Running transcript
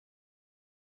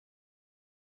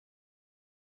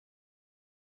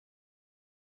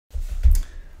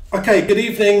Okay, good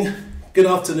evening, good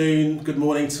afternoon, good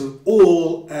morning to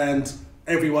all and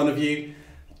every one of you.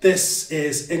 This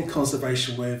is In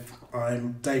Conservation With.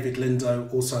 I'm David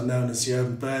Lindo, also known as the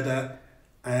Urban Birder,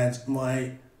 and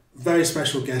my very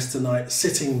special guest tonight,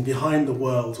 sitting behind the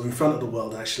world, or in front of the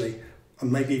world actually,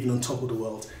 and maybe even on top of the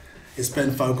world, is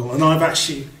Ben Fogle. And I've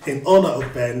actually, in honour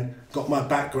of Ben, got my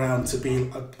background to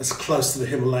be as close to the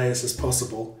Himalayas as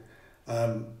possible.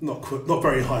 Not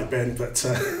very high, Ben, but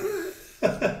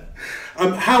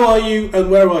how are you and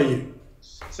where are you?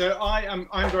 So I'm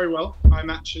very well. I'm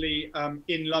actually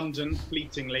in London,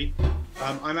 fleetingly.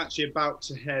 I'm actually about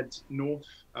to head north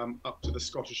up to the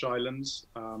Scottish Islands.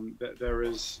 There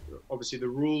is obviously the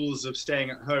rules of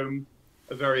staying at home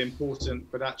are very important,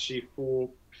 but actually for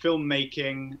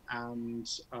filmmaking and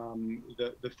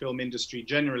the film industry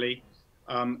generally,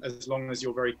 as long as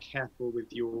you're very careful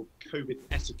with your COVID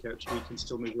etiquette, we can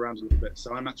still move around a little bit.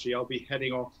 So I'll be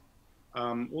heading off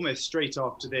almost straight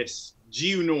after this,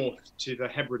 due north to the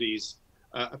Hebrides,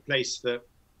 a place that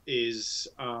is,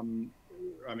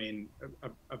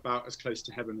 about as close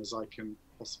to heaven as I can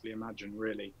possibly imagine,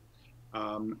 really.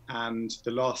 And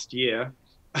the last year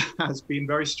has been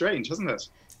very strange, hasn't it?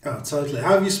 Oh, totally.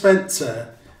 How have you spent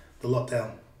the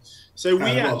lockdown? So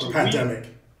The pandemic.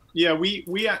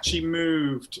 We actually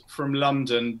moved from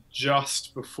London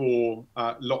just before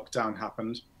lockdown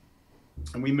happened.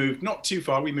 And we moved not too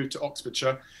far. We moved to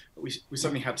Oxfordshire, but we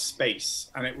suddenly had space,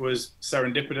 and it was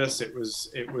serendipitous. It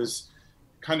was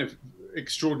kind of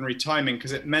extraordinary timing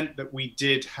because it meant that we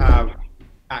did have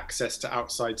access to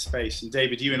outside space. And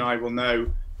David, you and I will know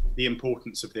the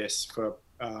importance of this for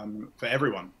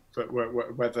everyone,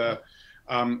 whether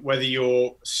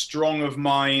you're strong of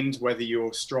mind, whether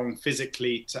you're strong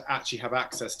physically, to actually have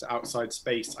access to outside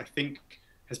space, I think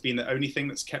has been the only thing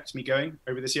that's kept me going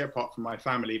over this year, apart from my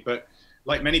family. But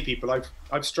like many people,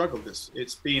 I've struggled.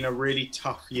 It's been a really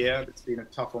tough year. It's been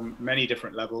tough on many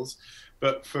different levels.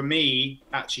 But for me,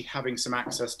 actually having some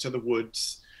access to the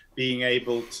woods, being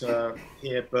able to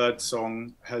hear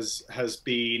birdsong has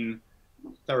been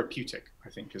therapeutic, I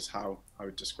think is how I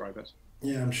would describe it.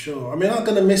 Yeah, I'm sure. I mean, I'm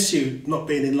going to miss you not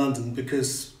being in London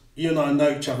because you and I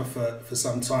know each other for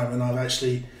some time, and I've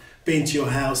actually been to your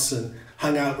house and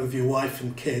hung out with your wife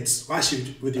and kids. Well,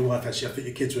 actually, with your wife, actually, I think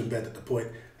your kids were in bed at that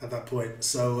point.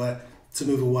 So to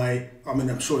move away, I mean,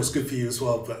 I'm sure it's good for you as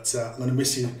well, but I'm going to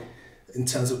miss you in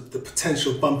terms of the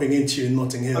potential bumping into you in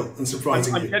Notting Hill and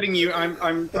surprising I'm you. getting you.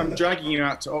 I'm dragging you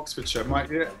out to Oxfordshire.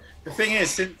 The thing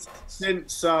is,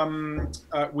 since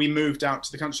we moved out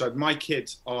to the countryside, my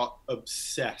kids are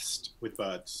obsessed with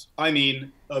birds. I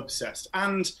mean, obsessed.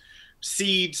 And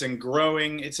seeds and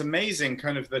growing. It's amazing,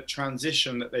 kind of the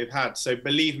transition that they've had. So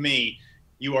believe me,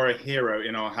 you are a hero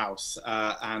in our house,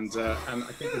 and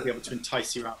I think we'll be able to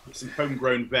entice you out with some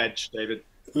homegrown veg, David.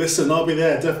 Listen, I'll be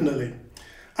there definitely.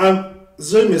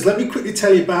 Zoomers, let me quickly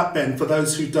tell you about Ben for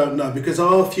those who don't know, because there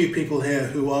are a few people here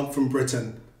who aren't from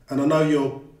Britain, and I know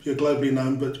you're globally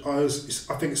known, but I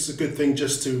think it's a good thing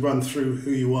just to run through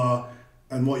who you are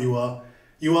and what you are.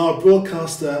 You are a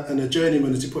broadcaster and a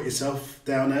journeyman, as you put yourself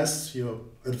down as. You're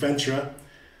an adventurer.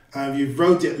 You've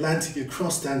rode the Atlantic, you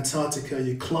crossed Antarctica,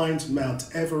 you climbed Mount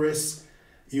Everest.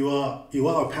 You are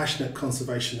a passionate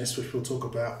conservationist, which we'll talk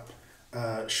about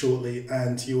shortly,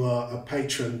 and you are a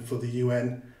patron for the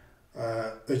UN,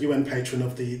 a UN patron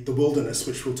of the wilderness,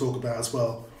 which we'll talk about as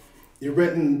well. You've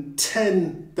written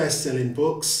 10 best-selling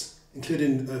books,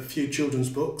 including a few children's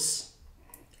books,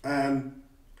 and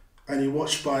you're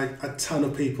watched by a ton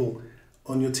of people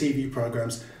on your TV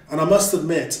programs. And I must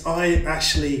admit, I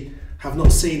actually have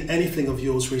not seen anything of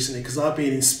yours recently because I've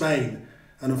been in Spain,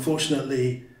 and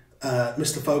unfortunately,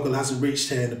 Mr. Fogle hasn't reached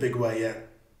here in a big way yet.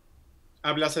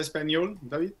 ¿Hablas español,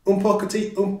 David? Un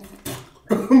poquito,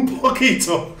 un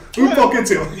poquito.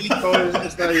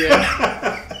 Está bien.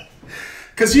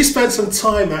 Because you spent some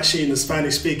time actually in a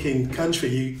Spanish-speaking country.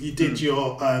 You did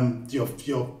your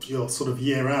sort of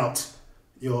year out.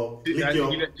 You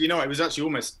know, it was actually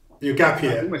almost your gap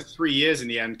year. Almost 3 years in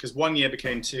the end, because 1 year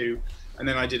became 2, and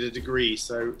then I did a degree.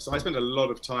 So I spent a lot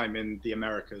of time in the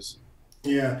Americas.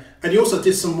 Yeah, and you also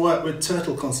did some work with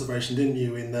turtle conservation, didn't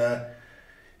you?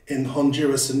 In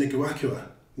Honduras and Nicaragua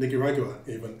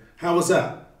even. How was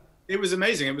that? It was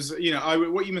amazing. It was,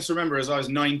 what you must remember is I was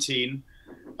 19.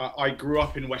 I grew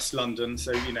up in West London,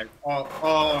 so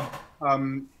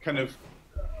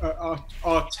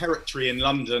our territory in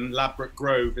London, Ladbroke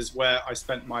Grove, is where I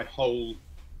spent my whole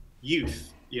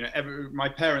youth. My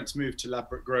parents moved to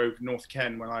Ladbroke Grove, North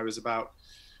Ken, when I was about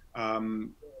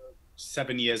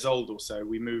 7 years old or so.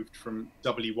 We moved from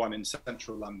W1 in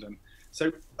central London.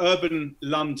 So urban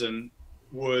London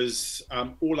was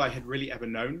all I had really ever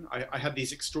known. I had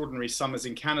these extraordinary summers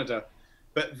in Canada,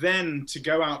 but then to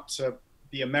go out to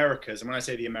the Americas, and when I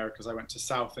say the Americas, I went to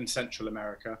South and Central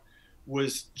America,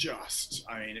 was just,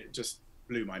 I mean, it just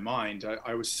blew my mind.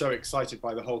 I was so excited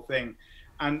by the whole thing.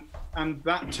 And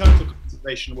that turtle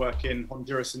conservation work in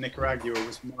Honduras and Nicaragua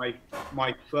was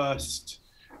my first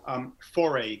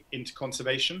foray into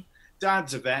conservation.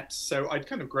 Dad's a vet, so I'd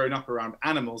kind of grown up around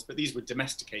animals, but these were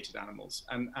domesticated animals.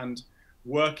 And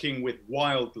working with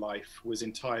wildlife was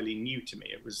entirely new to me.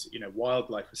 It was, you know,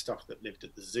 wildlife was stuff that lived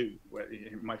at the zoo. Where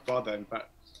my father, in fact,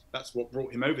 that's what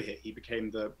brought him over here. He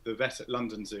became the vet at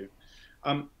London Zoo.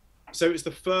 So it was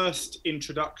the first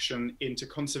introduction into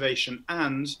conservation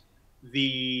and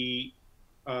the,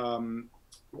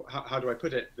 how do I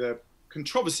put it, the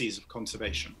controversies of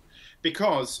conservation.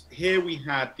 Because here we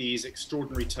had these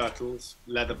extraordinary turtles,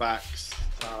 leatherbacks,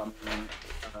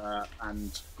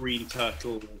 and green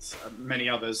turtles, and many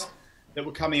others that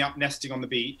were coming up nesting on the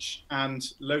beach,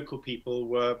 and local people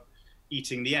were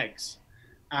eating the eggs.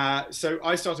 So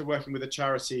I started working with a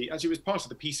charity, actually it was part of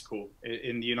the Peace Corps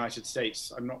in the United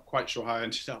States. I'm not quite sure how I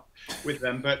ended up with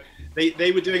them, but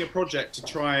they were doing a project to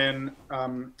try and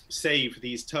save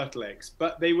these turtle eggs.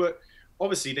 But they were,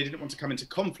 obviously they didn't want to come into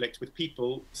conflict with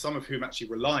people, some of whom actually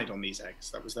relied on these eggs.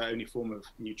 That was their only form of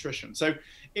nutrition. So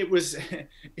it was,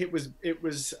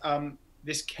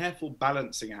 this careful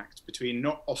balancing act between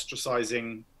not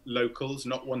ostracizing locals,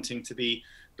 not wanting to be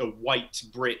the white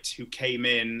Brit who came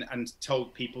in and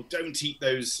told people, don't eat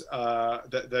those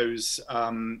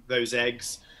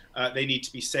eggs. They need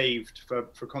to be saved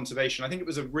for conservation. I think it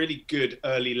was a really good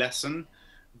early lesson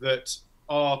that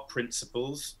our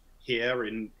principles here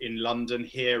in London,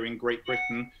 here in Great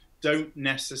Britain, don't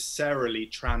necessarily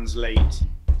translate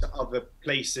to other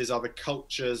places, other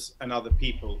cultures and other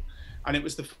people. And it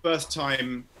was the first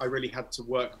time I really had to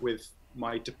work with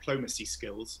my diplomacy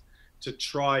skills to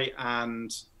try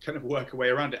and kind of work a way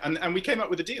around it. And we came up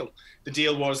with a deal. The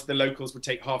deal was the locals would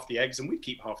take half the eggs and we'd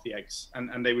keep half the eggs.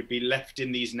 And they would be left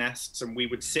in these nests and we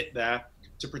would sit there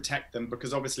to protect them,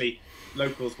 because obviously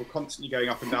locals were constantly going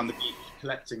up and down the beach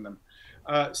collecting them.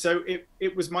 So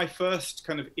it was my first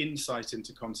kind of insight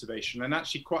into conservation, and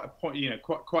actually quite a point, you know,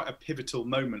 quite a pivotal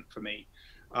moment for me,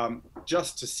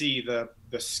 just to see the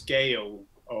scale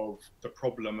of the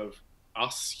problem of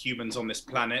us humans on this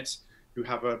planet, who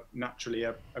have naturally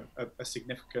a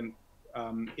significant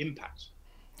impact.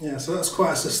 Yeah, so that's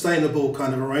quite a sustainable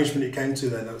kind of arrangement you came to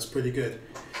then. That was pretty good.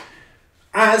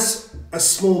 As a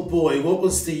small boy, what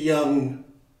was the young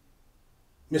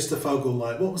Mr. Fogle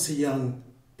like? What was the young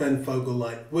Ben Fogle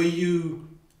like? Were you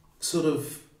sort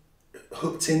of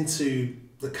hooked into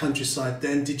the countryside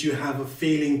then? Did you have a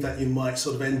feeling that you might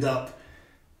sort of end up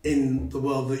in the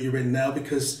world that you're in now?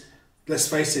 Because let's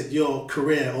face it, your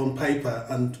career on paper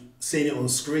and seeing it on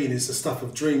screen is the stuff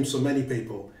of dreams for many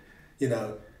people, you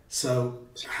know. So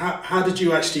how did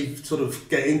you actually sort of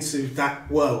get into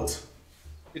that world?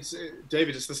 It's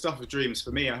David, it's the stuff of dreams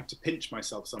for me. I have to pinch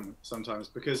myself sometimes,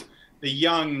 because the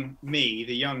young me,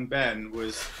 the young Ben,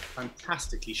 was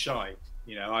fantastically shy.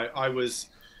 You know, I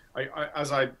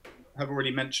as I have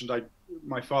already mentioned,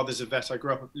 my father's a vet. I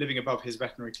grew up living above his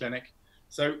veterinary clinic.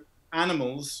 So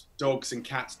animals, dogs and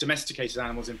cats, domesticated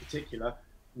animals in particular,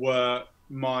 were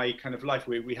my kind of life.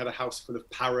 We had a house full of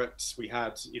parrots. We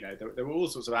had, you know, there were all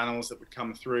sorts of animals that would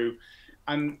come through,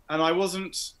 and I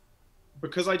wasn't,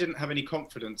 because I didn't have any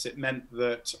confidence. It meant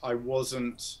that I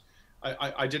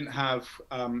didn't have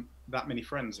that many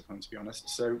friends, if I'm to be honest.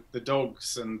 So the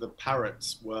dogs and the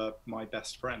parrots were my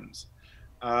best friends,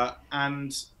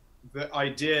 and the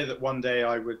idea that one day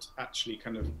I would actually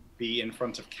kind of be in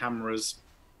front of cameras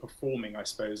performing, I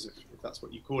suppose, if that's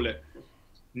what you call it,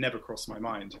 never crossed my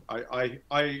mind. I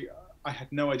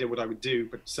had no idea what I would do,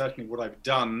 but certainly what I've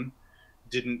done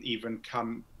didn't even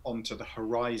come onto the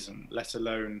horizon, let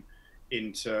alone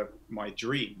into my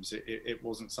dreams. It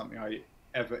wasn't something I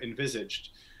ever envisaged.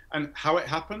 And how it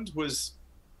happened was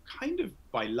kind of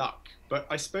by luck, but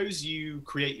I suppose you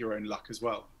create your own luck as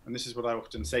well. And this is what I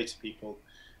often say to people,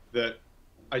 that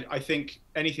I think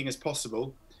anything is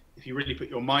possible if you really put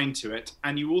your mind to it,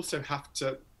 and you also have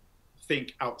to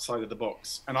think outside of the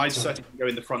box. And I certainly go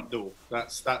in the front door.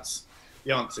 That's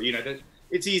the answer. You know,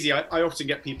 it's easy. I often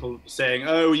get people saying,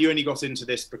 "Oh, you only got into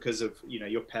this because of, you know,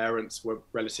 your parents were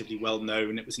relatively well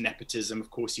known. It was nepotism. Of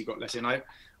course, you got let in."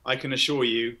 I can assure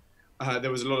you,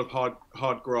 there was a lot of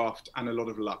hard graft and a lot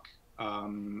of luck.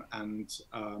 And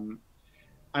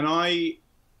I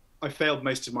failed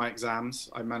most of my exams.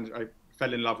 I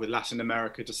fell in love with Latin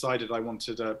America. Decided I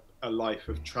wanted a life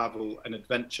of travel and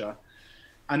adventure.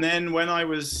 And then when I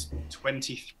was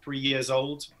 23 years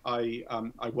old, I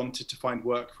wanted to find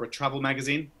work for a travel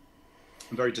magazine.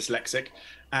 I'm very dyslexic,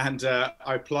 and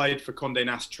I applied for Condé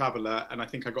Nast Traveller, and I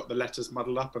think I got the letters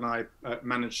muddled up, and I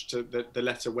managed to, the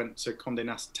letter went to Condé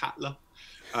Nast Tatler,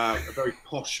 a very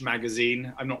posh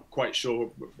magazine. I'm not quite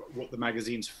sure what the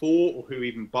magazine's for or who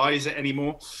even buys it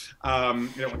anymore. You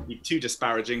don't want to be too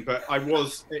disparaging, but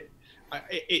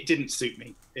it didn't suit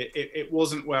me. It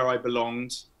wasn't where I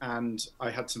belonged, and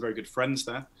I had some very good friends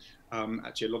there.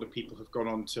 Actually, a lot of people have gone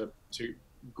on to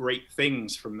great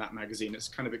things from that magazine. It's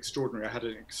kind of extraordinary. I had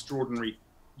an extraordinary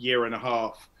year and a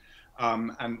half,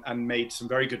 and made some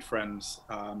very good friends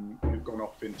who've gone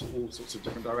off into all sorts of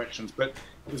different directions. But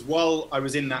it was while I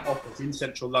was in that office in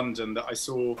central London that I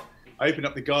opened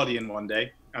up the Guardian one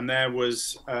day, and there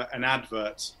was an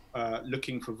advert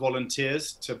looking for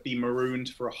volunteers to be marooned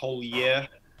for a whole year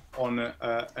on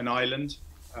an island.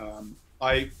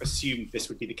 I assumed this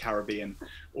would be the Caribbean,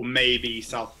 or maybe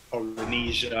South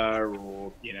Polynesia,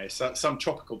 or some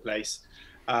tropical place.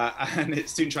 And it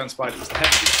soon transpired it was the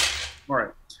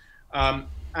Hebrides.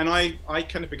 And I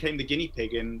kind of became the guinea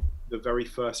pig in the very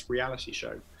first reality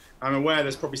show. I'm aware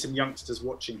there's probably some youngsters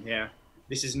watching here.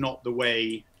 This is not the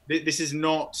way. This is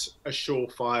not a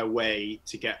surefire way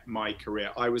to get my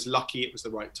career. I was lucky. It was the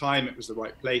right time. It was the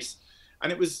right place,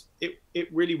 and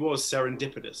it really was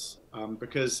serendipitous,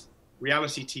 because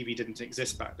reality TV didn't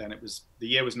exist back then. The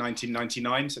year was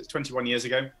 1999, so it's 21 years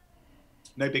ago.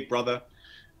 No Big Brother,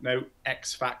 no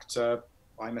X Factor,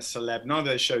 I'm a Celeb. None of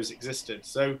those shows existed.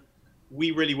 So we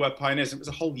really were pioneers. It was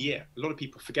a whole year. A lot of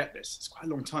people forget this. It's quite a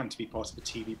long time to be part of a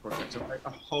TV project. A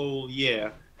whole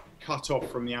year cut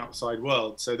off from the outside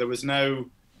world. So there was no,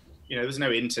 there was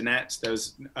no internet. There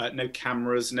was no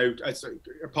cameras.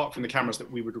 Apart from the cameras that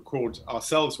we would record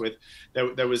ourselves with,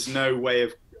 there was no way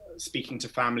of speaking to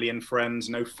family and friends,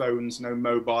 no phones, no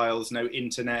mobiles, no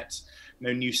internet,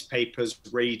 no newspapers,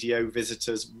 radio,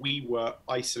 visitors. We were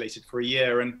isolated for a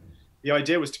year, and the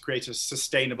idea was to create a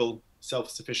sustainable,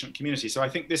 self-sufficient community. So I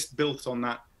think this built on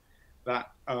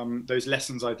those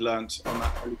lessons I'd learnt on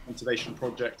that early conservation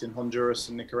project in Honduras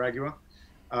and Nicaragua,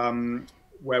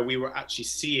 where we were actually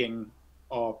seeing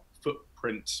our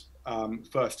footprint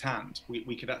firsthand.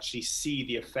 We could actually see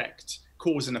the effect,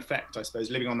 cause and effect, I suppose,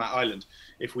 living on that island.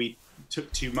 If we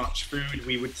took too much food,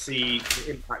 we would see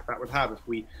the impact that would have. If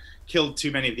we killed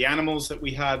too many of the animals that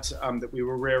we had, that we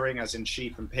were rearing, as in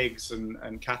sheep and pigs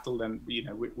and cattle, then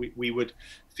we would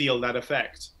feel that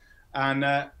effect. And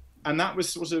that was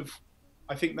sort of,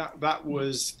 I think that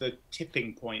was the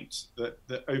tipping point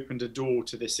that opened a door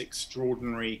to this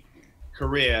extraordinary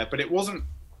career. But it wasn't,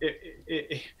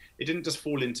 it didn't just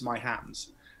fall into my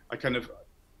hands.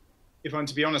 If I'm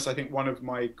to be honest, I think one of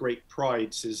my great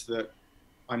prides is that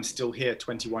I'm still here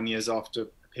 21 years after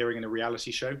appearing in a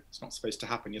reality show. It's not supposed to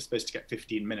happen. You're supposed to get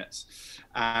 15 minutes.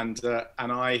 And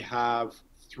I have,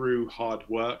 through hard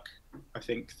work, I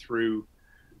think through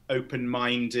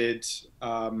open-minded,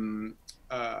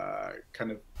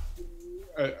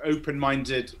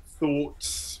 open-minded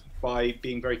thoughts, by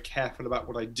being very careful about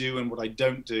what I do and what I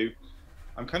don't do,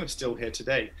 I'm kind of still here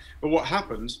today. But what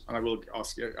happened, and I will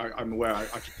ask you, I'm aware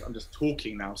I'm just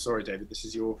talking now. Sorry, David, this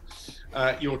is your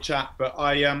chat. But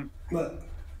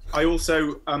I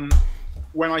also,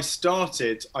 when I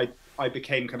started, I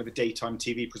became kind of a daytime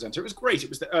TV presenter. It was great. It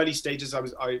was the early stages.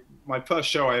 My first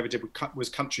show I ever did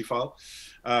was Countryfile,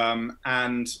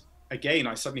 and again,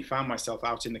 I suddenly found myself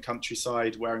out in the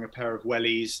countryside wearing a pair of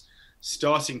wellies,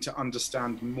 starting to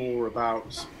understand more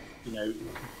about,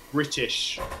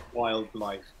 British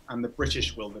wildlife and the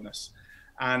British wilderness.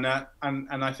 And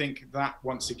I think that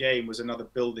once again was another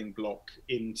building block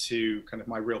into kind of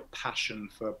my real passion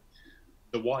for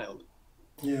the wild.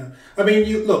 Yeah. I mean,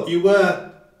 you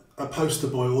were a poster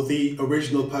boy, or the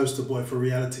original poster boy for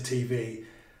reality TV.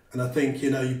 And I think,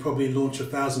 you probably launch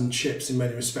 1,000 ships in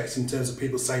many respects in terms of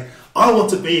people saying, I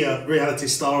want to be a reality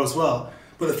star as well.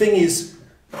 But the thing is,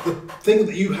 the thing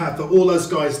that you have that all those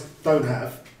guys don't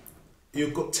have,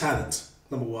 you've got talent,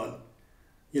 number one.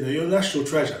 You're a national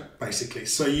treasure, basically.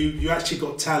 So you actually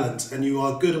got talent, and you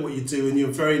are good at what you do, and you're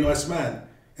a very nice man.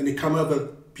 And you come over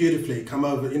beautifully,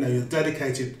 you're a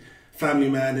dedicated family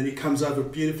man, and it comes over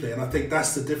beautifully. And I think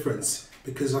that's the difference,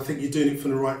 because I think you're doing it for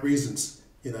the right reasons.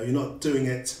 You're not doing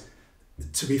it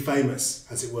to be famous,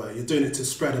 as it were. You're doing it to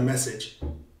spread a message.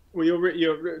 Well,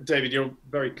 you're David, you're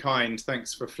very kind.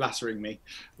 Thanks for flattering me.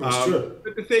 That's true.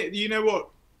 But the thing, you know what?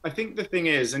 I think the thing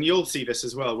is, and you'll see this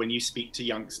as well when you speak to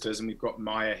youngsters, and we've got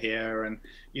Maya here, and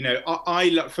you know,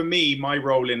 for me, my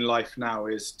role in life now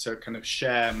is to kind of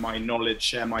share my knowledge,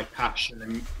 share my passion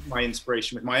and my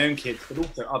inspiration with my own kids, but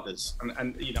also others.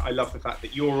 And you know, I love the fact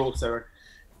that you're also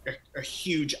a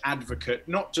huge advocate,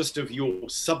 not just of your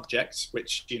subject,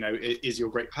 which you know is your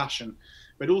great passion,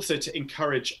 but also to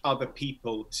encourage other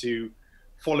people to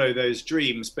follow those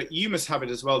dreams. But you must have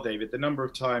it as well, David. The number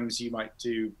of times you might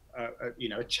do, you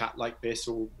know, a chat like this,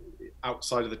 or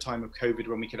outside of the time of COVID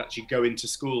when we could actually go into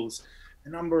schools,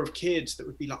 the number of kids that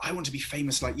would be like, "I want to be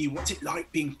famous like you. What's it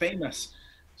like being famous?"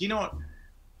 Do you know what?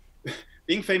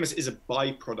 Being famous is a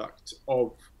byproduct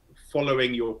of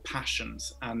following your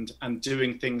passions and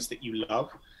doing things that you love.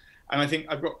 And I think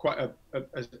I've got quite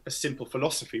a simple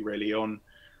philosophy really on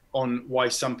why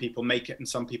some people make it and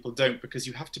some people don't, because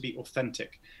you have to be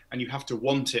authentic and you have to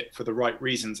want it for the right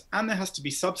reasons, and there has to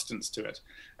be substance to it.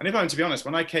 And if I'm to be honest,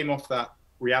 when I came off that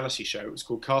reality show, it was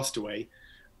called Castaway,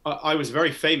 I was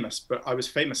very famous, but I was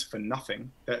famous for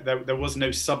nothing. There was no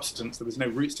substance, there was no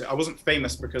roots to it. I wasn't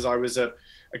famous because I was a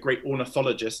great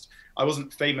ornithologist. I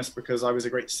wasn't famous because I was a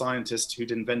great scientist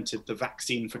who'd invented the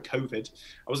vaccine for COVID.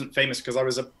 I wasn't famous because I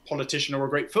was a politician or a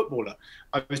great footballer.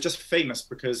 I was just famous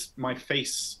because my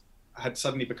face had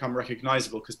suddenly become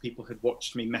recognizable because people had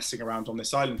watched me messing around on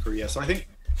this island for a year. So I think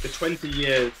the 20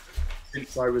 years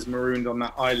since I was marooned on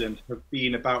that island have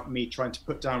been about me trying to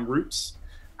put down roots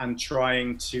and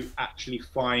trying to actually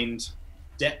find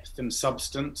depth and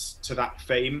substance to that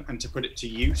fame and to put it to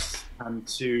use, and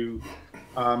to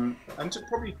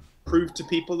probably prove to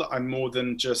people that I'm more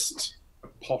than just a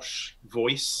posh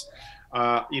voice.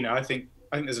 You know, I think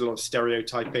there's a lot of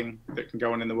stereotyping that can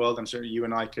go on in the world. I'm sure you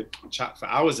and I could chat for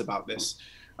hours about this.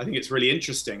 I think it's really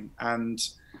interesting. And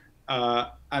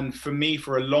for me,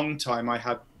 for a long time, I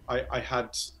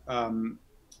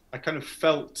kind of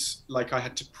felt like I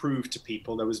had to prove to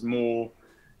people there was more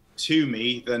to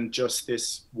me than just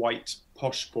this white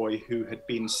posh boy who had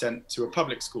been sent to a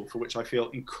public school, for which I feel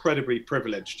incredibly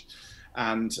privileged.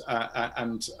 And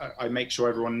I make sure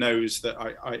everyone knows that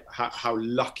how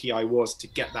lucky I was to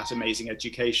get that amazing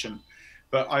education.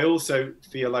 But I also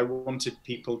feel I wanted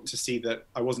people to see that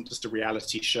I wasn't just a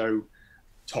reality show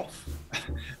toff.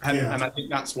 And I think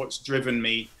that's what's driven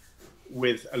me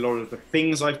with a lot of the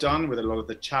things I've done, with a lot of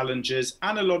the challenges,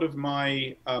 and a lot of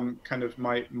my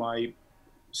my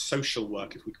social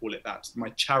work, if we call it that, my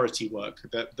charity work,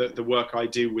 the work I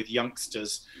do with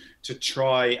youngsters to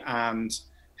try and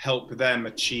help them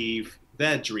achieve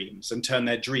their dreams and turn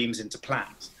their dreams into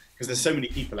plans. Because there's so many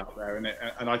people out there,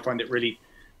 and I find it really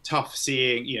tough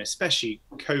seeing, you know, especially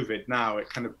COVID now, it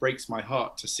kind of breaks my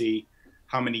heart to see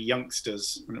how many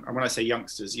youngsters, and when I say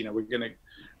youngsters, you know, we're going to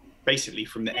basically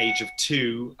from the age of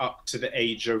 2 up to the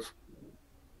age of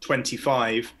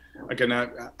 25 are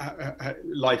gonna,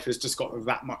 life has just got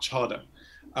that much harder.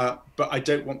 But I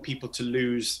don't want people to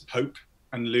lose hope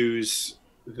and lose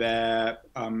their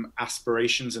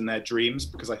aspirations and their dreams,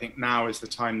 because I think now is the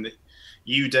time that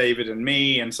you, David, and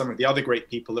me, and some of the other great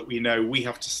people that we know, we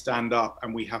have to stand up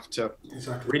and we have to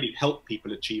really help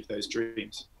people achieve those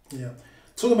dreams. Yeah.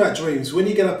 Talking about dreams, when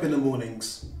you get up in the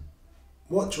mornings,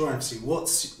 what drives you?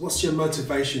 What's your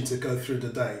motivation to go through the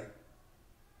day?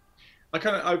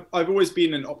 I've always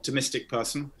been an optimistic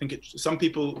person. I think some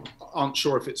people aren't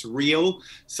sure if it's real.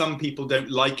 Some people don't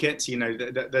like it. You know,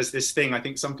 there's this thing. I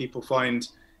think some people find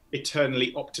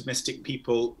eternally optimistic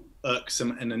people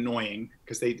irksome and annoying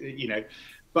because they, you know.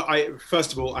 But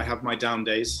first of all, I have my down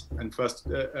days, and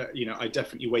you know, I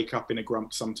definitely wake up in a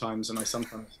grump sometimes, and I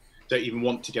sometimes don't even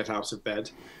want to get out of bed.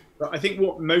 But I think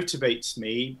what motivates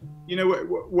me, you know,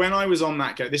 when I was on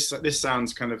that go, this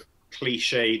sounds kind of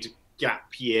cliched,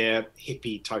 gap year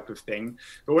hippie type of thing,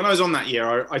 but when I was on that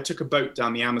year, I took a boat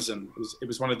down the Amazon. It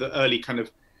was one of the early kind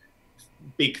of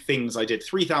big things I did,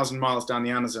 3,000 miles down the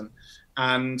Amazon,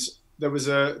 and there was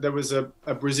a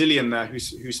Brazilian there who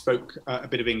spoke a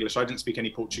bit of English. I didn't speak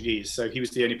any Portuguese, so he was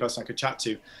the only person I could chat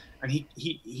to. And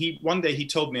he one day he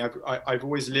told me, I've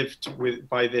always lived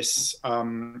by this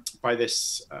kind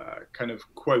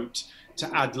of quote,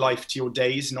 to add life to your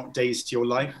days, not days to your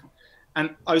life.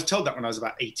 And I was told that when I was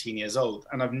about 18 years old,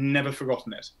 and I've never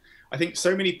forgotten it. I think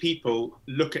so many people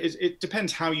look at it. It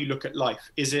depends how you look at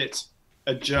life. Is it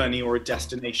a journey or a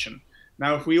destination?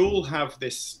 Now, if we all have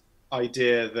this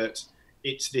idea that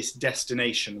it's this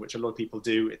destination, which a lot of people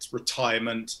do, it's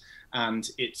retirement, and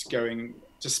it's going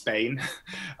to Spain,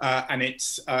 and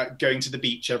it's going to the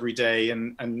beach every day,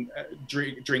 and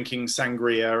drinking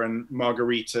sangria and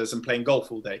margaritas and playing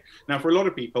golf all day. Now, for a lot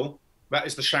of people, that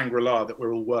is the Shangri-La that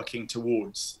we're all working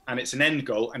towards, and it's an end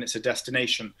goal and it's a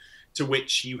destination. to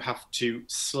which you have to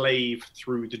slave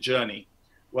through the journey.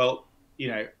 Well, you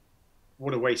know,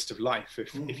 what a waste of life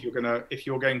if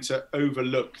you're going to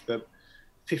overlook the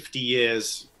 50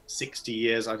 years, 60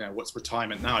 years, I don't know what's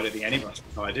retirement now, I don't think any of us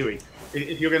retire, do we?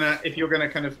 If you're gonna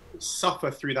kind of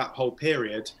suffer through that whole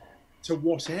period, to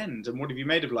what end, and what have you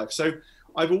made of life? So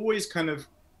I've always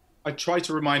I try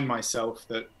to remind myself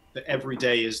that every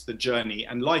day is the journey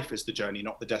and life is the journey,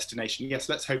 not the destination. Yes,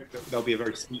 let's hope that there'll be a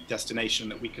very sweet destination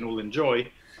that we can all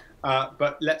enjoy,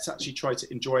 but let's actually try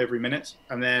to enjoy every minute.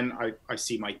 And then I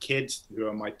see my kids, who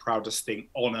are my proudest thing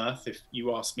on earth. If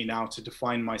you ask me now to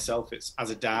define myself, it's as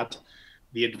a dad,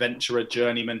 the adventurer,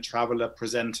 journeyman, traveler,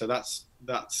 presenter. That's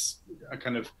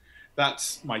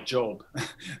my job.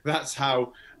 That's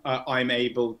how I'm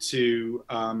able to,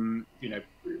 you know,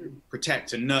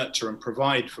 protect and nurture and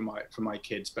provide for my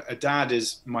kids. But a dad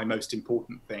is my most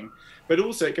important thing. But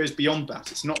also it goes beyond that.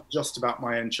 It's not just about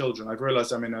my own children. I've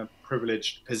realized I'm in a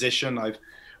privileged position.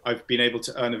 I've been able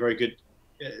to earn a very good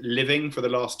living for the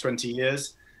last 20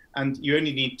 years. And you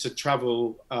only need to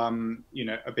travel, you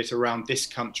know, a bit around this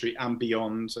country and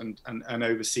beyond and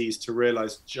overseas to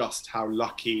realize just how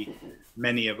lucky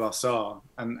many of us are.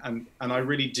 And I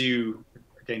really do,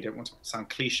 again, don't want to sound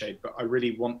cliched, but I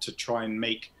really want to try and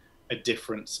make a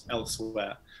difference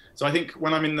elsewhere. So I think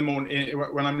when I'm in the morning,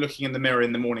 when I'm looking in the mirror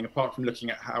in the morning, apart from looking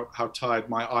at how tired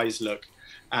my eyes look,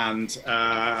 and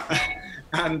how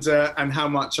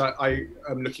much I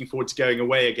am looking forward to going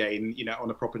away again, you know, on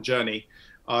a proper journey,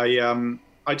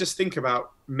 I just think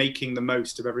about making the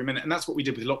most of every minute. And that's what we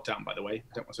did with lockdown, by the way.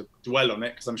 I don't want to dwell on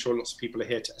it because I'm sure lots of people are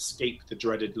here to escape the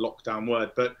dreaded lockdown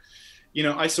word. But, you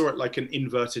know, I saw it like an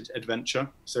inverted adventure.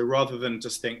 So rather than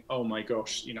just think, oh my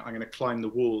gosh, you know, I'm going to climb the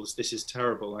walls, this is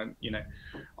terrible. And, you know,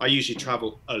 I usually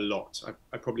travel a lot.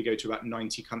 I probably go to about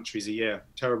 90 countries a year.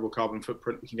 Terrible carbon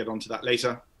footprint. We can get onto that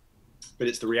later. But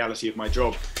it's the reality of my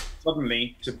job.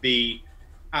 Suddenly to be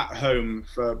at home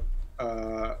for,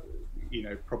 you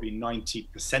know, probably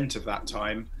 90% of that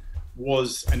time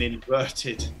was an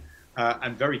inverted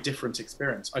and very different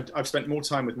experience. I've spent more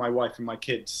time with my wife and my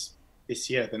kids this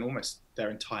year than almost their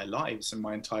entire lives and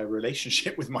my entire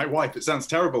relationship with my wife. It sounds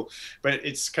terrible, but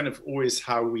it's kind of always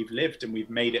how we've lived and we've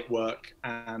made it work.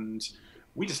 And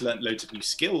we just learned loads of new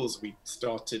skills. We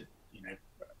started, you know,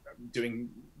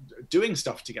 doing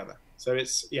stuff together. So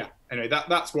it's, yeah, anyway,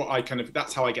 that's what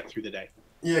that's how I get through the day.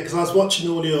 Yeah, because I was watching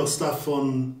all your stuff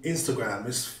on Instagram.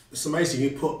 It's amazing.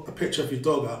 You put a picture of your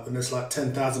dog up and there's like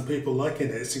 10,000 people liking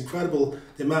it. It's incredible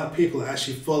the amount of people that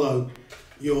actually follow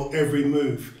your every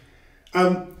move.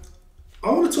 I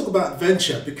want to talk about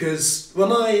adventure because when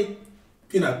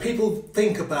you know, people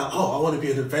think about, oh, I want to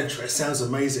be an adventurer. It sounds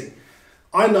amazing.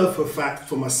 I know for a fact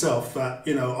for myself that,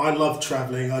 you know, I love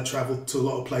traveling. I travel to a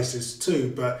lot of places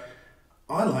too, but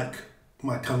I like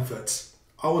my comforts.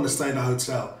 I want to stay in a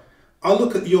hotel. I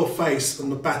look at your face and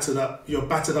your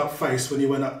battered up face when you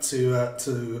went up to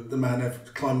the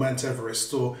climb Mount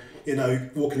Everest, or, you know,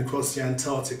 walking across the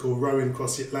Antarctic or rowing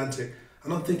across the Atlantic,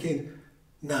 and I'm thinking,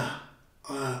 nah,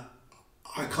 I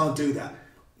can't do that.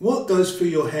 What goes through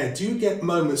your head? Do you get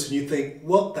moments when you think,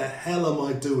 what the hell am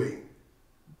I doing?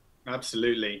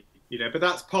 Absolutely, you know, but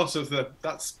that's part of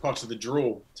the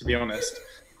draw, to be honest.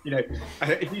 You know,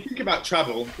 if you think about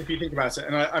travel, if you think about it,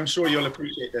 and I'm sure you'll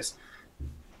appreciate this,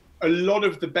 a lot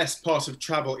of the best part of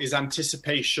travel is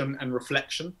anticipation and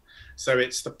reflection. So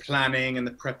it's the planning and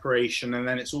the preparation, and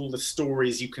then it's all the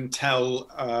stories you can tell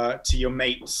to your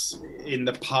mates in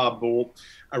the pub or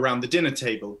around the dinner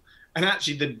table. And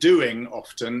actually the doing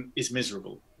often is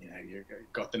miserable. You know, you've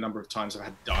got the number of times I've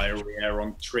had diarrhea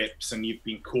on trips and you've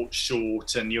been caught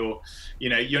short and you're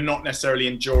not necessarily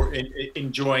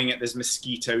enjoying it. There's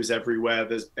mosquitoes everywhere.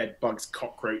 There's bed bugs,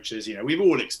 cockroaches. You know, we've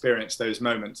all experienced those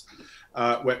moments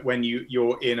when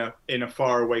you're in a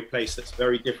faraway place that's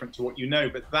very different to what you know.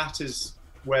 But that is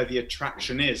where the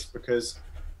attraction is, because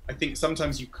I think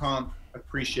sometimes you can't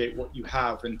appreciate what you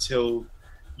have until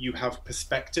you have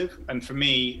perspective. And for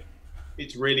me,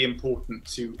 it's really important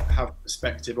to have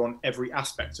perspective on every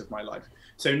aspect of my life.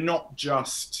 So not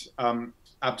just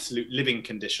absolute living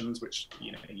conditions, which,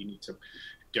 you know, you need to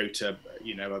go to,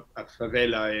 you know, a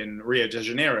favela in Rio de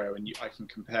Janeiro and I can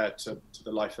compare to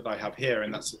the life that I have here.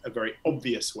 And that's a very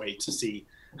obvious way to see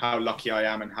how lucky I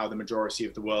am and how the majority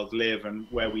of the world live and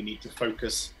where we need to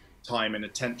focus time and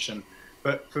attention.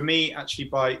 But for me, actually,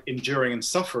 by enduring and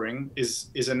suffering is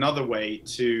another way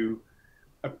to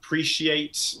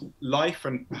appreciate life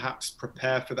and perhaps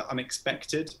prepare for the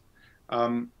unexpected.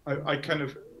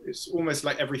 It's almost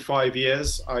like every 5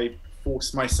 years, I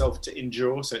force myself to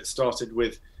endure. So it started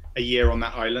with a year on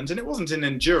that island, and it wasn't an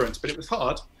endurance, but it was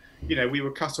hard. you know, we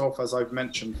were cut off, as I've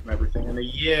mentioned, from everything. And a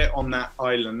year on that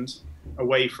island,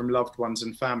 away from loved ones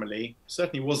and family,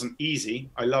 certainly wasn't easy.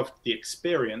 I loved the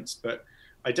experience, but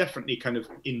I definitely kind of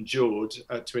endured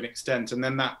to an extent. And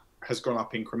then that has gone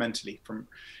up incrementally from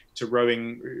to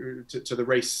rowing to the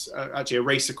race, actually a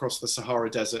race across the Sahara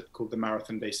Desert called the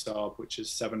Marathon des Sables, which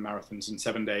is 7 marathons in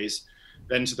 7 days,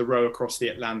 then to the row across the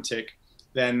Atlantic,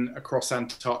 then across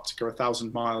Antarctica,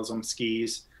 1,000 miles on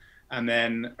skis, and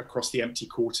then across the empty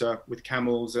quarter with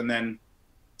camels, and then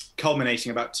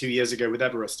culminating about 2 years ago with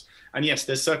Everest. And yes,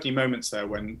 there's certainly moments there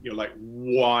when you're like,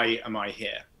 why am I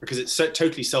here? Because it's so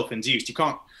totally self-induced. You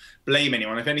can't blame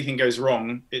anyone. If anything goes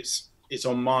wrong, it's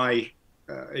on my,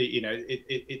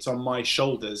 it's on my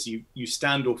shoulders. You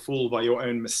stand or fall by your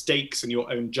own mistakes and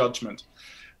your own judgment.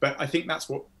 But I think that's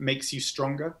what makes you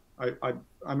stronger.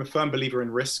 I'm a firm believer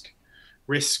in risk.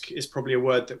 Risk is probably a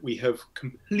word that we have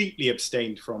completely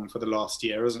abstained from for the last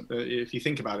year, isn't it? If you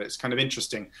think about it, it's kind of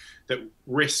interesting that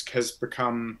risk has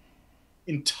become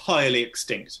entirely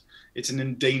extinct. It's an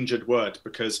endangered word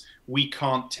because we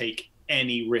can't take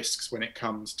any risks when it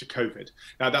comes to COVID.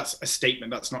 Now, that's a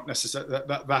statement. That's not necessarily,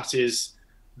 that is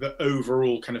the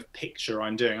overall kind of picture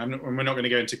I'm doing. We're not going to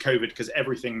go into COVID because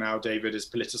everything now, David, is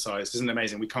politicized. Isn't it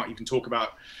amazing? We can't even talk about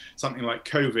something like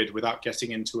COVID without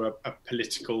getting into a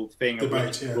political thing.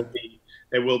 Debate, yeah.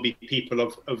 There will be people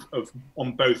of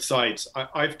on both sides.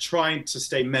 I've tried to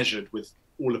stay measured with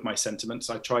all of my sentiments.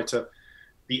 I try to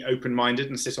be open-minded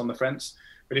and sit on the fence.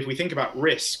 But if we think about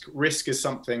risk is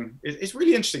something, it's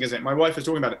really interesting, isn't it? My wife was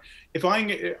talking about it. If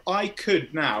I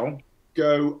could now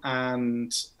go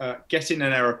and get in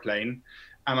an aeroplane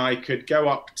and I could go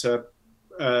up to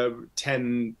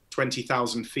 10,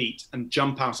 20,000 feet and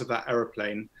jump out of that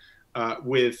aeroplane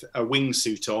with a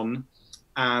wingsuit on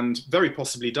and very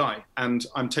possibly die. And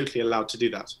I'm totally allowed to do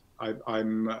that.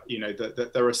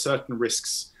 There are certain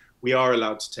risks we are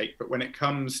allowed to take. But when it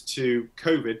comes to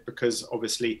COVID, because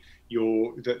obviously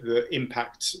the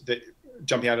impact that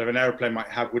jumping out of an airplane might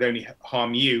have would only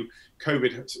harm you,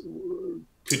 COVID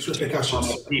could harm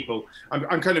other people.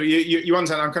 I'm kind of, you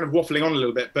understand, I'm kind of waffling on a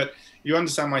little bit, but you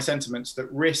understand my sentiments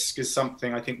that risk is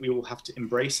something I think we all have to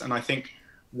embrace. And I think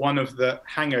one of the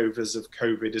hangovers of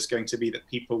COVID is going to be that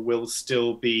people will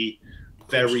still be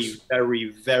very,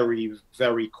 very, very,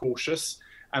 very cautious.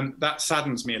 And that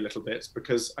saddens me a little bit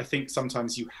because I think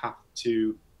sometimes you have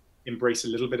to embrace a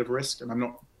little bit of risk. And I'm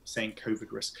not saying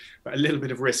COVID risk, but a little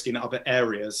bit of risk in other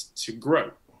areas to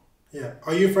grow. Yeah.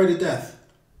 Are you afraid of death?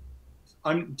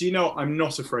 I'm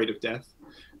not afraid of death,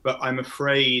 but I'm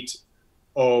afraid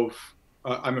of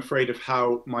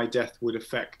how my death would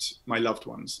affect my loved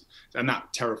ones. And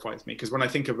that terrifies me because when I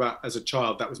think about as a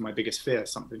child, that was my biggest fear,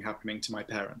 something happening to my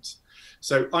parents.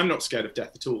 So I'm not scared of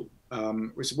death at all,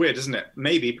 which is weird, isn't it?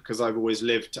 Maybe because I've always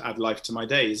lived to add life to my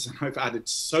days. And I've added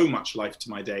so much life to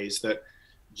my days that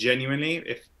genuinely,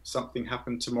 if something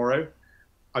happened tomorrow,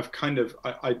 I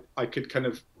could kind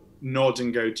of nod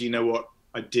and go, do you know what?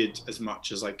 I did as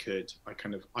much as I could.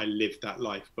 I lived that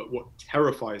life. But what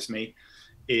terrifies me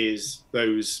is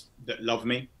those that love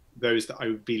me, those that I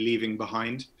would be leaving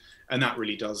behind. And that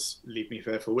really does leave me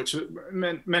fearful, which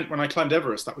meant when I climbed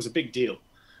Everest, that was a big deal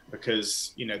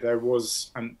because, there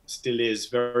was and still is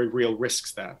very real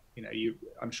risks there.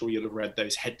 I'm sure you'll have read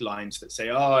those headlines that say,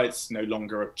 oh, it's no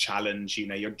longer a challenge.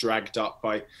 You're dragged up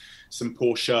by some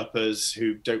poor Sherpas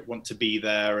who don't want to be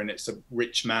there. And it's a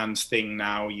rich man's thing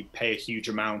now. You pay a huge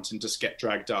amount and just get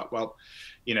dragged up. Well,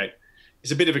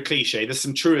 it's a bit of a cliche. There's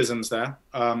some truisms there,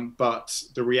 but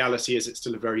the reality is it's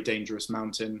still a very dangerous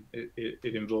mountain.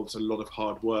 It involves a lot of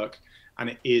hard work and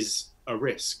it is a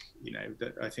risk.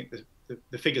 I think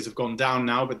the figures have gone down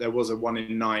now, but there was a 1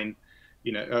 in 9,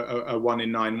 a 1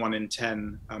 in 9, 1 in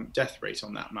 10 death rate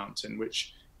on that mountain,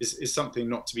 which is something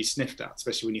not to be sniffed at,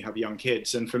 especially when you have young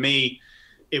kids. And for me,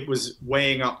 it was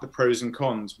weighing up the pros and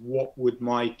cons. What would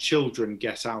my children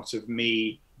get out of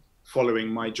me following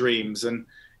my dreams? And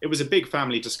it was a big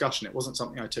family discussion. It wasn't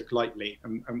something I took lightly.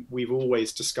 And we've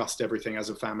always discussed everything as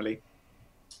a family.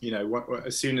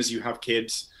 As soon as you have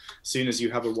kids, as soon as you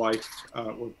have a wife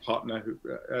or partner,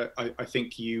 I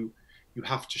think you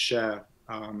have to share.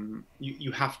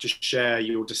 You have to share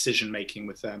your decision making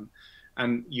with them.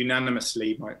 And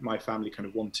unanimously, my family kind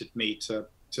of wanted me to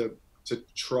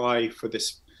try for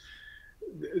this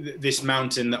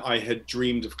mountain that I had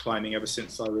dreamed of climbing ever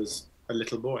since I was a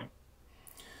little boy.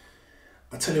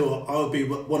 I tell you what, I would be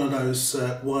one of those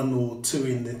 1 or 2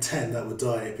 in the 10 that would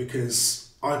die because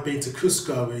I've been to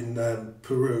Cusco in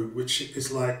Peru, which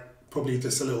is like probably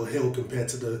just a little hill compared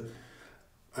to the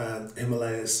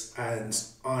Himalayas, and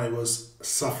I was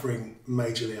suffering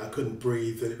majorly. I couldn't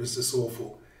breathe, and it was just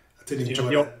awful. I didn't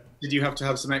enjoy it. Did you have to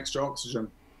have some extra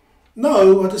oxygen?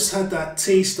 No, I just had that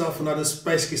tea stuff, and I just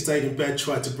basically stayed in bed,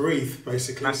 tried to breathe,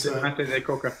 basically. So Mate de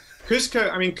coca.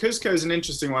 Cusco, I mean, Cusco is an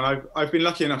interesting one. I've been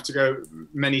lucky enough to go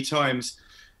many times.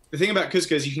 The thing about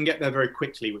Cusco is you can get there very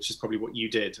quickly, which is probably what you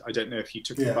did. I don't know if you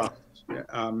took the yeah, bus,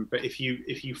 but if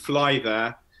you fly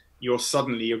there, you're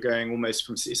going almost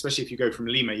from, especially if you go from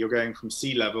Lima, you're going from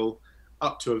sea level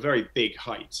up to a very big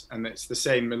height, and it's the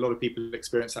same. A lot of people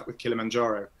experience that with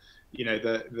Kilimanjaro. You know,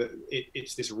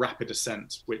 it's this rapid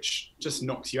ascent which just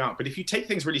knocks you out. But if you take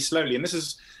things really slowly, and this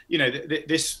is, you know,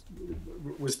 this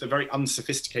was the very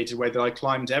unsophisticated way that I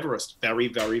climbed Everest, very,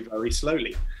 very, very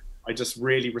slowly. I just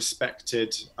really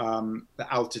respected the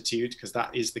altitude, because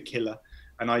that is the killer,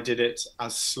 and I did it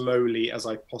as slowly as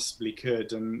I possibly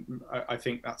could. And I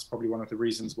think that's probably one of the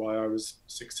reasons why I was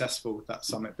successful with that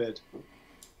summit bid.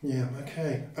 yeah,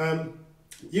 okay.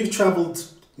 You've travelled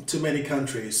to many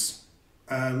countries.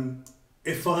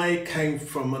 If I came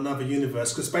from another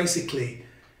universe, because basically,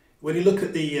 when you look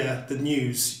at the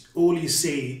news, all you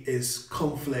see is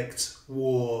conflict,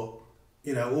 war,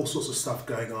 you know, all sorts of stuff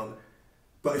going on.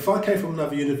 But if I came from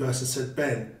another universe and said,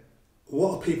 Ben,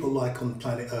 what are people like on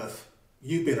planet Earth?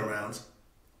 You've been around.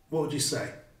 What would you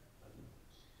say?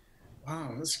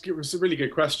 Wow, that's a really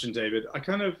good question, David. I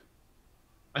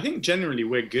think generally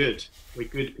we're good. We're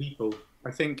good people.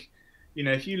 I think, you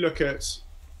know, if we look at,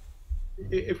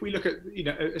 you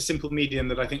know, a simple medium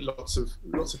that I think lots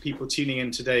of people tuning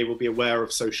in today will be aware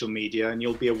of social media, and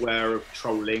you'll be aware of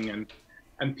trolling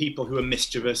and people who are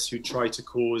mischievous, who try to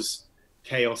cause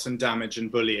chaos and damage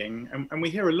and bullying, and we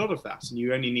hear a lot of that. And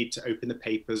you only need to open the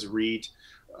papers, read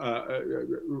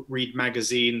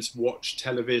magazines, watch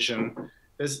television.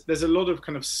 There's a lot of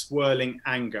kind of swirling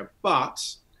anger,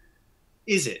 but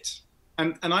is it?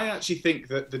 And I actually think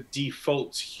that the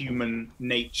default human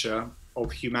nature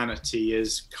of humanity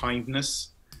is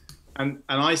kindness. And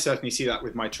I certainly see that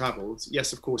with my travels.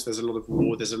 Yes, of course, there's a lot of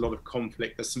war, there's a lot of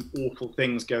conflict, there's some awful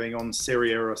things going on.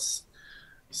 Syria are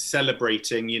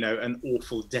celebrating, you know, an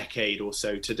awful decade or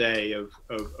so today of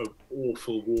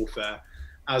awful warfare,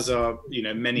 as are, you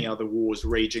know, many other wars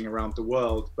raging around the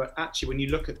world. But actually, when you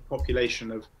look at the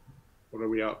population of, what are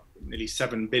we up, nearly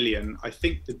 7 billion, I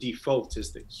think the default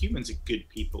is that humans are good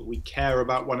people. We care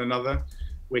about one another.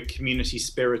 We're community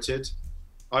spirited.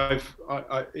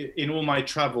 In all my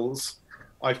travels,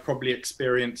 I've probably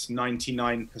experienced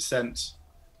 99%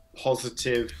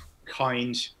 positive,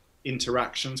 kind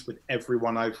interactions with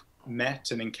everyone I've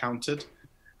met and encountered,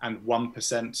 and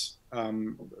 1%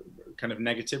 kind of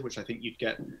negative, which I think you'd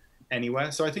get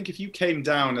anywhere. So I think if you came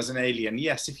down as an alien,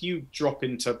 yes, if you drop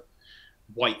into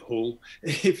Whitehall,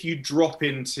 if you drop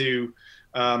into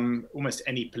almost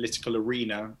any political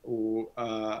arena, or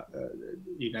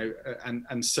you know,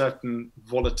 and certain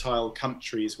volatile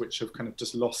countries which have kind of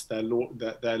just lost their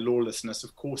lawlessness,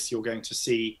 of course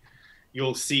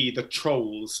you'll see the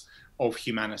trolls of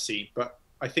humanity. But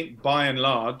I think by and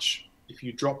large, if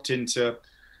you dropped into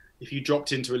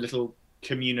a little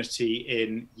community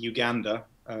in Uganda,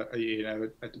 you know,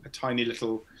 a tiny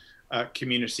little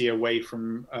community away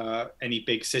from any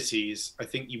big cities, I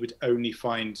think you would only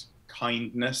find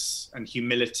kindness and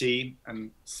humility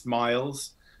and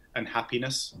smiles and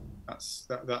happiness.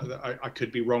 I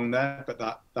could be wrong there, but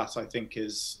that I think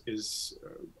is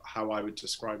how I would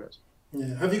describe it.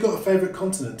 Yeah. Have you got a favourite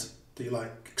continent that you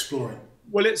like exploring?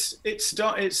 Well, it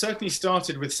certainly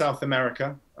started with South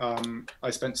America. I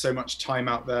spent so much time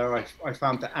out there. I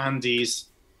found the Andes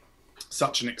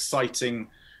such an exciting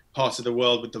part of the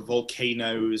world, with the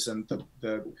volcanoes and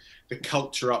the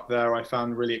culture up there. I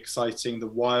found really exciting, the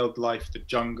wildlife, the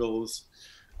jungles,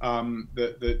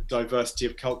 the diversity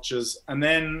of cultures. And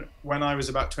then when I was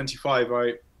about 25,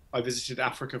 I visited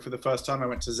Africa for the first time. I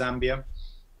went to Zambia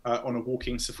on a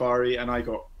walking safari, and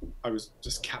I was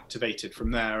just captivated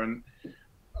from there. And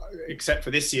except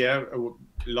for this year,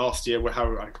 last year,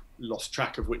 how I lost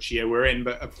track of which year we're in,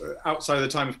 but outside of the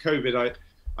time of COVID,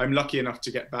 I'm lucky enough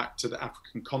to get back to the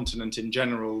African continent in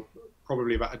general,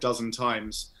 probably about a dozen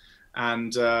times,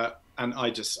 and I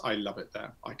love it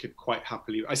there. I could quite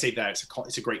happily, I say there,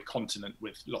 it's a great continent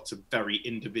with lots of very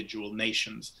individual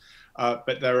nations,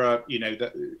 but there are, you know,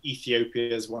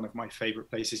 Ethiopia is one of my favorite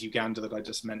places. Uganda, that I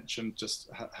just mentioned, just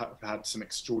have had some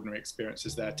extraordinary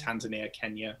experiences there. Tanzania,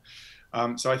 Kenya.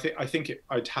 So I think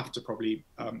I'd have to probably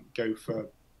go for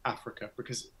Africa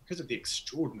because of the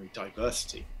extraordinary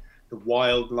diversity. The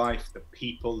wildlife, the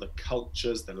people, the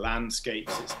cultures, the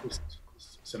landscapes,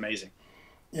 it's amazing.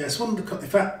 Yeah, it's one of the. In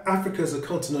fact, Africa is a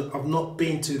continent I've not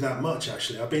been to that much,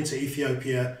 actually. I've been to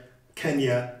Ethiopia,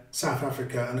 Kenya, South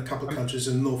Africa, and a couple of countries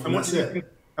in the north, and that's it.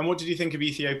 And what did you think of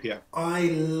Ethiopia? I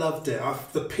loved it.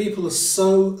 The people are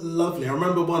so lovely. I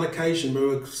remember one occasion we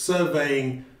were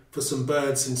surveying for some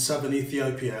birds in southern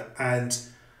Ethiopia, and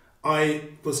I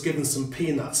was given some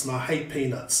peanuts, and I hate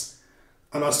peanuts.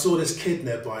 And I saw this kid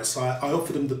nearby, so I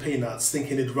offered him the peanuts,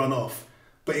 thinking he'd run off.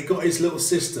 But he got his little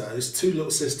sister, his two little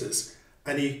sisters,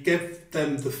 and he gave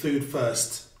them the food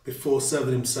first before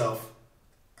serving himself.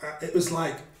 It was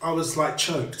like, I was like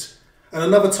choked. And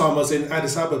another time I was in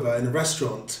Addis Ababa in a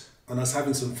restaurant, and I was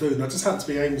having some food, and I just happened to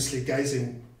be aimlessly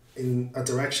gazing in a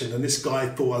direction, and this guy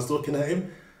thought I was looking at him.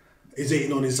 He's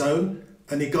eating on his own,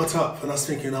 and he got up, and I was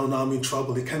thinking, oh no, I'm in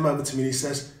trouble. He came over to me and he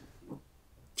says, do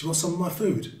you want some of my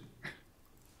food?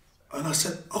 And I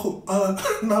said, oh,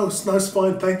 no, it's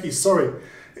fine, thank you, sorry.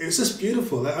 It was just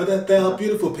beautiful. They are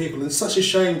beautiful people, and it's such a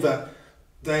shame that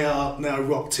they are now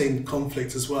rocked in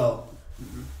conflict as well.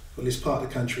 At least part of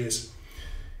the country is.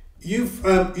 You've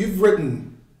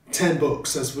written 10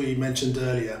 books, as we mentioned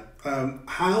earlier.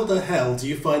 How the hell do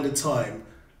you find the time,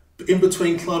 in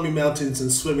between climbing mountains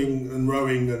and swimming and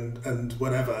rowing and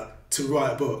whatever, to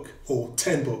write a book, or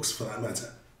 10 books for that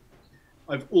matter?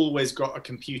 I've always got a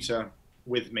computer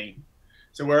with me.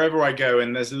 So wherever I go,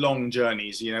 and there's long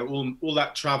journeys, you know, all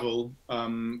that travel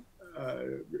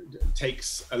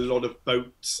takes a lot of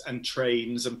boats and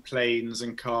trains and planes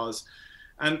and cars.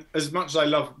 And as much as I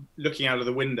love looking out of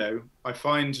the window, I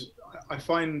find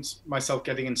myself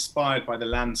getting inspired by the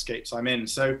landscapes I'm in.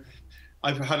 So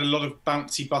I've had a lot of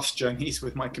bouncy bus journeys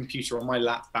with my computer on my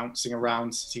lap, bouncing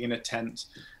around, sitting in a tent.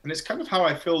 And it's kind of how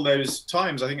I fill those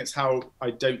times. I think it's how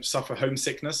I don't suffer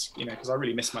homesickness, you know, because I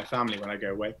really miss my family when I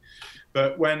go away.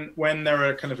 But when there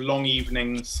are kind of long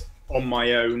evenings on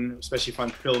my own, especially if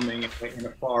I'm filming in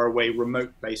a far away,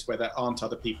 remote place where there aren't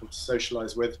other people to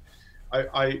socialize with,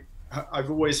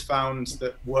 I've always found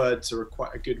that words are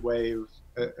quite a good way of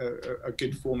a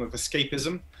good form of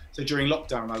escapism. So during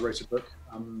lockdown, I wrote a book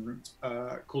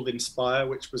called Inspire,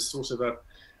 which was sort of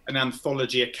an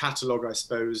anthology, a catalogue, I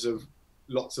suppose, of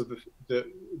lots of the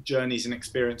journeys and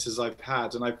experiences I've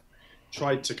had. And I've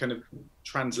tried to kind of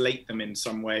translate them in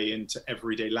some way into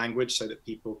everyday language so that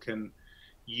people can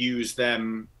use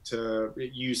them to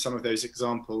use some of those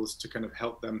examples to kind of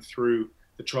help them through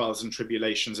the trials and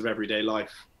tribulations of everyday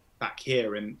life back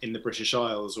here in the British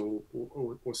Isles, or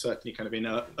certainly kind of in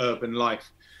urban life.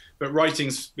 But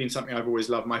writing's been something I've always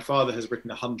loved. My father has written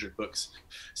 100 books.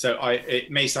 So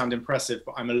it may sound impressive,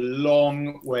 but I'm a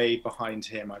long way behind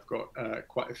him. I've got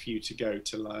quite a few to go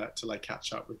till I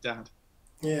catch up with Dad.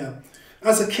 Yeah.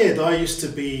 As a kid, I used to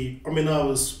be, I mean, I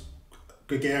was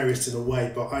gregarious in a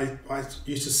way, but I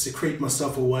used to secrete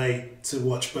myself away to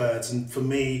watch birds. And for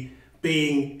me,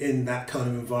 being in that kind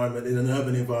of environment, in an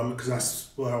urban environment, because that's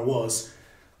where I was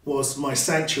my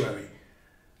sanctuary.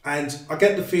 And I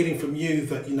get the feeling from you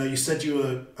that, you know, you said you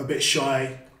were a bit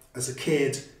shy as a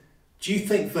kid. Do you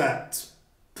think that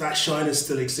that shyness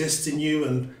still exists in you,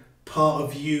 and part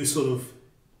of you sort of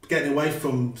getting away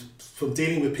from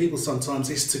dealing with people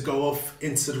sometimes is to go off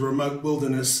into the remote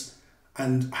wilderness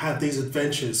and have these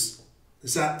adventures?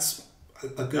 Is that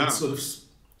a good sort of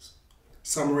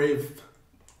summary of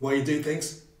why you do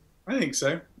things? I think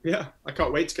so. Yeah, I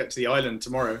can't wait to get to the island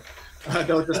tomorrow.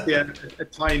 There'll just be a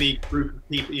tiny group of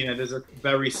people. You know, there's a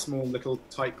very small, little,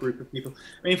 tight group of people.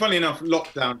 I mean, funnily enough,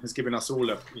 lockdown has given us all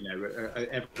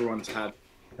everyone's had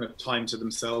kind of time to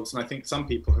themselves, and I think some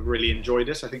people have really enjoyed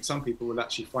it. I think some people will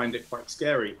actually find it quite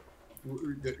scary,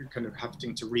 kind of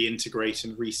having to reintegrate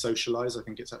and re-socialize. I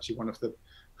think it's actually one of the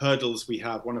hurdles we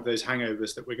have, one of those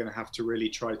hangovers that we're going to have to really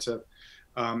try to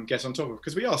get on top of,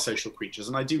 because we are social creatures,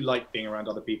 and I do like being around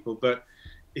other people. But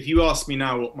if you ask me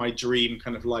now what my dream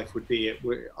kind of life would be,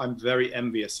 I'm very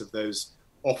envious of those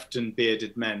often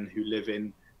bearded men who live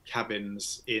in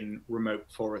cabins in remote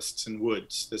forests and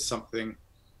woods. There's something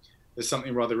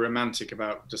rather romantic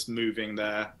about just moving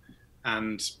there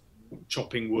and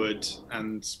chopping wood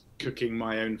and cooking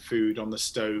my own food on the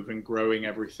stove and growing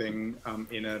everything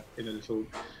in a little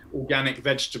organic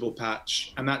vegetable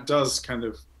patch. And that does kind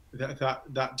of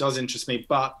that does interest me.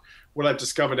 But what I've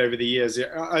discovered over the years,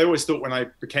 I always thought when I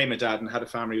became a dad and had a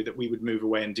family that we would move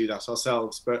away and do that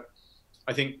ourselves. But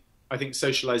I think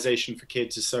socialization for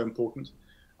kids is so important.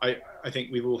 I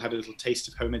think we've all had a little taste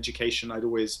of home education. I'd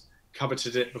always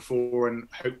coveted it before and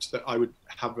hoped that I would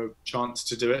have a chance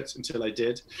to do it until I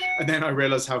did. And then I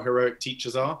realized how heroic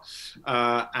teachers are.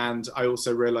 And I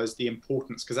also realized the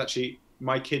importance, because actually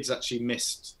my kids actually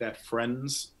missed their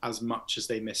friends as much as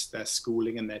they missed their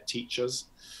schooling and their teachers.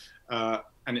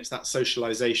 And it's that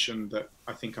socialization that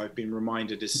I think I've been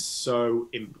reminded is so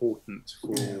important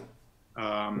for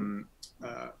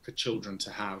children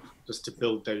to have, just to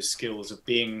build those skills of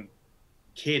being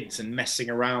kids and messing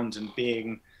around and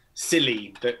being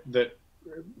silly that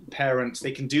parents,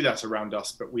 they can do that around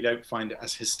us, but we don't find it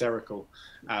as hysterical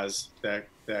as their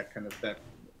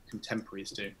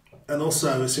contemporaries do. And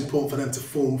also, it's important for them to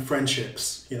form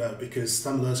friendships, you know, because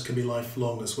some of those can be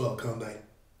lifelong as well, can't they?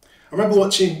 I remember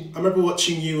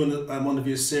watching you on one of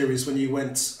your series when you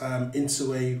went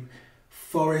into a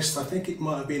forest. I think it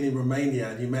might have been in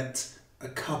Romania, and you met a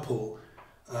couple.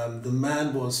 The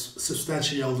man was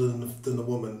substantially older than the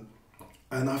woman,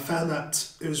 and I found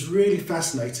that it was really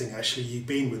fascinating. Actually, you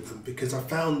being with them, because I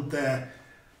found their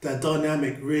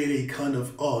dynamic really kind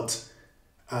of odd,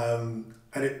 and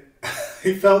it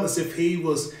it felt as if he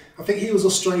was. I think he was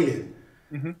Australian.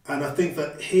 Mm-hmm. And I think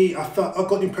that I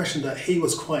got the impression that he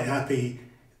was quite happy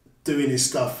doing his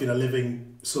stuff, you know,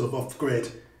 living sort of off the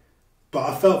grid. But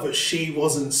I felt that she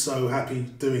wasn't so happy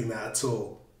doing that at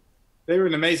all. They were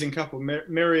an amazing couple,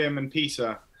 Miriam and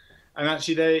Peter. And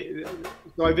actually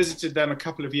I visited them a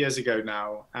couple of years ago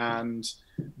now, and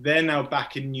they're now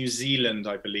back in New Zealand,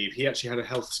 I believe. He actually had a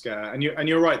health scare. And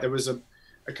you're right, there was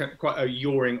quite a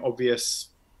yawing, obvious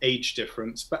age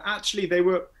difference. But actually they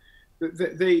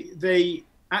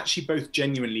actually both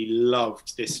genuinely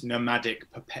loved this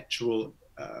nomadic, perpetual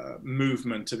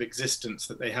movement of existence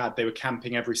that they had. They were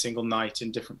camping every single night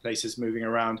in different places, moving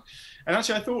around. And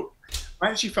actually, I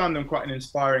actually found them quite an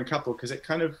inspiring couple, because it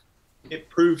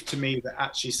proved to me that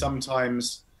actually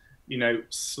sometimes, you know,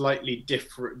 slightly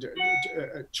different,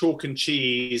 chalk and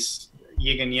cheese,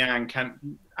 yin and yang,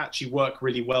 can actually work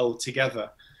really well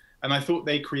together. And I thought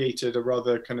they created a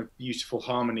rather kind of beautiful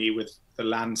harmony with the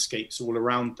landscapes all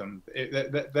around them.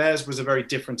 Theirs was a very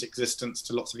different existence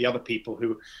to lots of the other people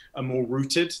who are more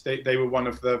rooted. They were one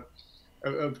of the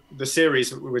series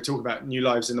that we were talking about, New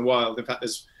Lives in the Wild. In fact,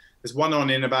 there's one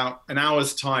on in about an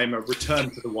hour's time, a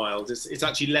return to the wild. It's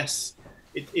actually less.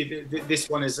 This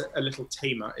one is a little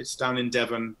tamer. It's down in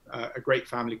Devon, a great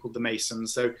family called the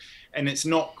Masons. And it's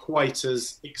not quite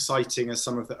as exciting as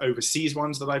some of the overseas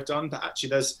ones that I've done, but actually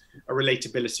there's a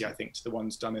relatability, I think, to the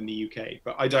ones done in the UK.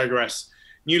 But I digress.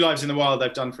 New Lives in the Wild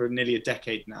I've done for nearly a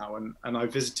decade now, and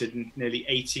I've visited nearly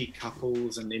 80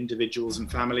 couples and individuals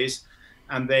and families,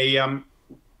 and they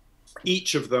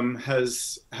each of them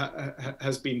has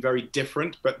been very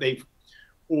different, but they've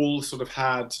all sort of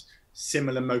had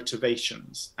similar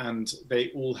motivations, and they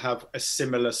all have a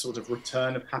similar sort of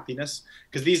return of happiness,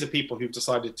 because these are people who've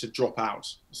decided to drop out.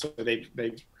 So they've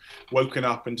woken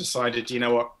up and decided, you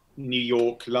know what, New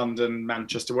York, London,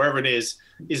 Manchester, wherever it is,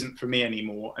 isn't for me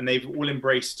anymore. And they've all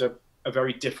embraced a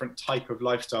very different type of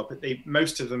lifestyle, but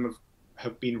most of them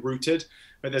have been rooted,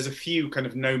 but there's a few kind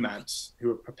of nomads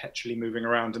who are perpetually moving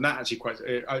around, and that actually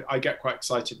I get quite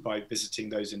excited by visiting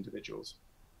those individuals.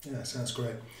 Yeah, sounds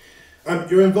great.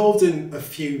 You're involved in a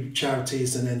few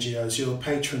charities and NGOs. You're a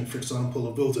patron, for example,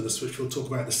 of Wilderness, which we'll talk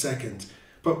about in a second.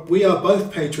 But we are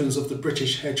both patrons of the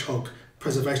British Hedgehog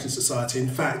Preservation Society. In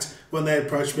fact, when they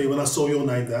approached me, when I saw your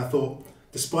name there, I thought,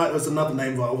 despite there was another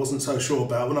name that I wasn't so sure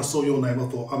about, when I saw your name, I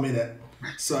thought, I'm in it.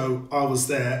 So I was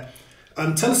there.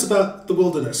 Tell us about the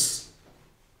Wilderness.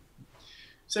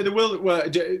 So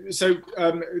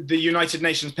the United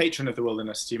Nations patron of the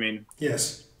Wilderness, do you mean?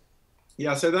 Yes.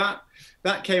 Yeah, so that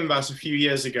came about a few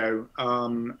years ago,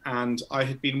 and I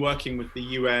had been working with the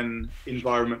UN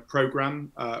Environment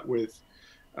Programme with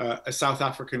a South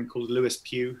African called Lewis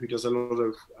Pugh, who does a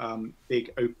lot of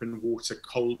big open water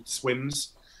cold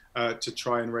swims to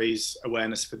try and raise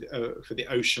awareness for the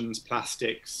oceans,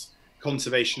 plastics,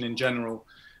 conservation in general.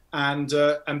 And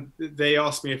they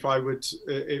asked me if I would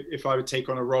take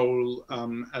on a role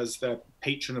as their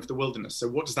patron of the wilderness. So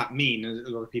what does that mean? A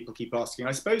lot of people keep asking.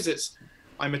 I suppose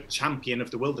I'm a champion of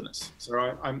the wilderness. So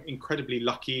I'm incredibly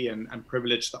lucky and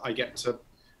privileged that I get to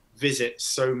visit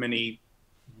so many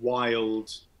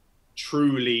wild,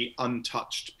 truly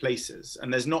untouched places.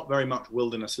 And there's not very much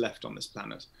wilderness left on this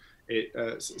planet.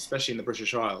 Especially in the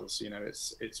British Isles, you know,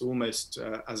 it's almost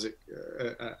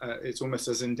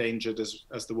as endangered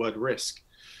as the word risk.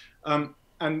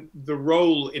 And the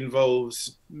role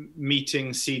involves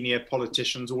meeting senior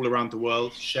politicians all around the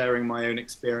world, sharing my own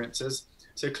experiences.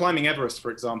 So climbing Everest,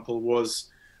 for example, was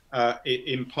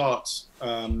in part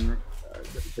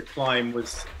the climb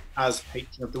was as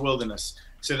patron of the wilderness,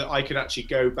 so that I could actually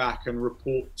go back and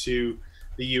report to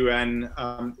the UN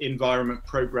Environment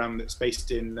Programme that's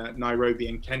based in Nairobi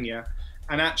in Kenya,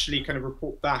 and actually kind of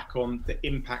report back on the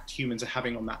impact humans are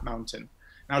having on that mountain.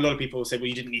 Now, a lot of people will say, well,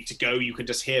 you didn't need to go, you could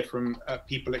just hear from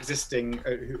people existing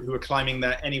who are climbing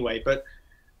there anyway. But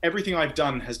everything I've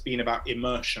done has been about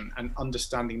immersion and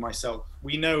understanding myself.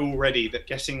 We know already that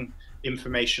getting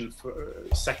information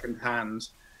secondhand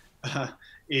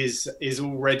is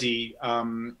already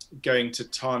going to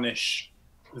tarnish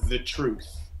the truth.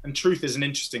 And truth is an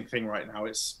interesting thing right now.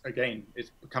 It's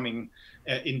becoming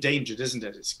endangered, isn't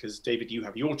it? It's because, David, you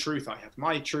have your truth, I have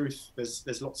my truth.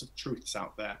 There's lots of truths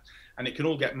out there, and it can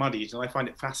all get muddied. And I find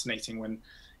it fascinating when,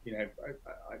 you know,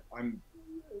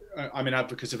 I'm an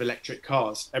advocate of electric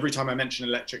cars. Every time I mention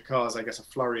electric cars, I get a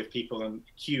flurry of people and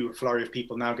a flurry of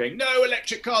people now going, no,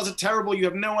 electric cars are terrible. You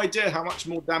have no idea how much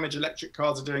more damage electric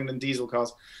cars are doing than diesel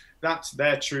cars. That's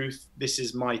their truth. This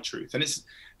is my truth. And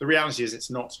the reality is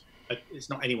it's not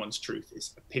anyone's truth,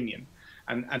 it's opinion.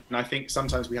 And I think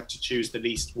sometimes we have to choose the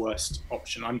least worst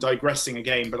option. I'm digressing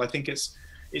again, but I think it's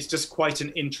just quite an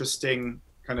interesting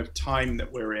kind of time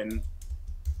that we're in,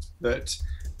 that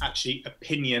actually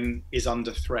opinion is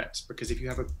under threat. Because if you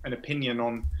have an opinion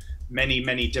on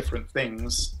many different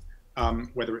things,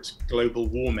 whether it's global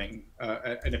warming,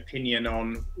 an opinion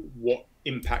on what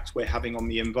impact we're having on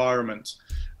the environment,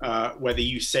 whether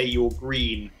you say you're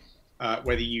green,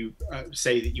 whether you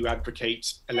say that you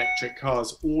advocate electric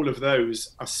cars, all of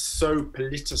those are so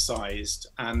politicized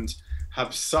and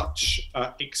have such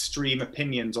extreme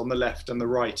opinions on the left and the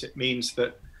right. It means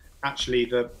that actually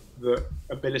the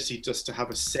ability just to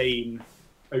have a sane,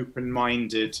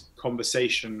 open-minded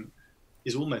conversation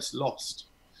is almost lost.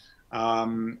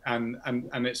 And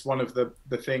it's one of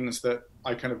the things that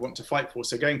I kind of want to fight for.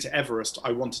 So going to Everest,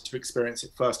 I wanted to experience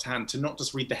it firsthand, to not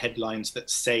just read the headlines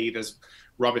that say there's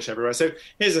rubbish everywhere. So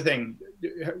here's the thing.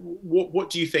 What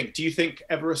do you think? Do you think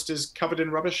Everest is covered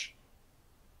in rubbish?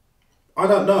 I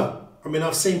don't know. I mean,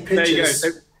 I've seen pictures. There you go. So,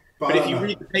 but if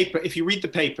you read the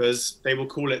papers, they will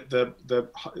call it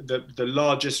the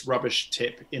largest rubbish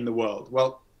tip in the world.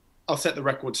 Well, I'll set the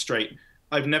record straight.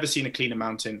 I've never seen a cleaner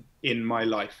mountain in my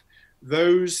life.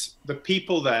 The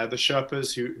people there, the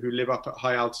Sherpas who live up at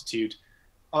high altitude,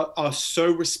 are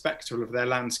so respectful of their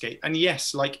landscape. And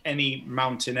yes, like any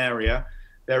mountain area,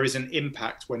 there is an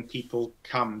impact when people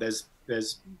come. There's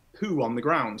poo on the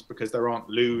ground because there aren't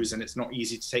loos and it's not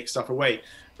easy to take stuff away.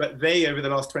 But they, over the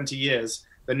last 20 years,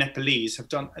 the Nepalese have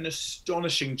done an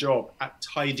astonishing job at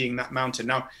tidying that mountain.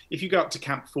 Now, if you go up to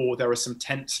Camp 4, there are some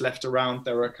tents left around.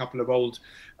 There are a couple of old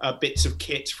bits of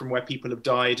kit from where people have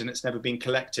died and it's never been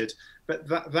collected. But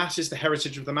that is the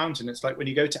heritage of the mountain. It's like when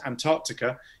you go to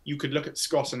Antarctica, you could look at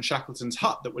Scott and Shackleton's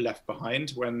hut that were left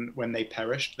behind when they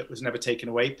perished, that was never taken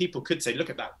away. People could say, look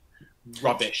at that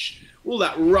rubbish, all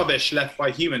that rubbish left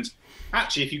by humans.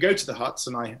 Actually, if you go to the huts,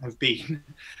 and I have been,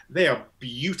 they are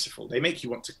beautiful. They make you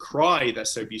want to cry. They're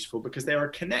so beautiful because they are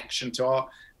a connection to our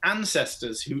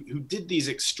ancestors who did these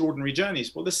extraordinary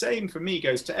journeys. Well, the same for me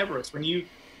goes to Everest. When you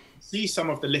see some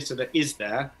of the litter that is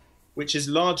there, which is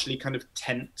largely kind of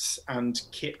tents and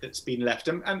kit that's been left.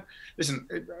 And listen,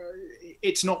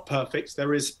 it's not perfect.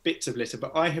 There is bits of litter,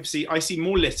 but I see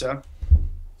more litter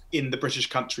in the British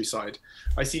countryside.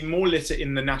 I see more litter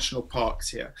in the national parks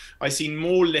here. I see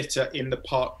more litter in the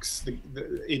parks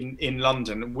in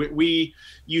London. We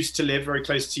used to live very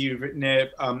close to you near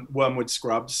Wormwood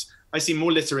Scrubs. I see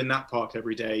more litter in that park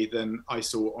every day than I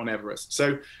saw on Everest.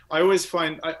 So I always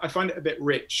find it a bit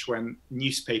rich when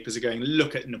newspapers are going,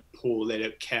 look at Nepal, they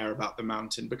don't care about the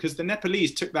mountain, because the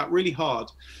Nepalese took that really hard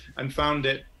and found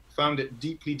it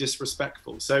deeply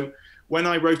disrespectful. So when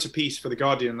I wrote a piece for The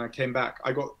Guardian and I came back,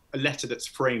 I got a letter that's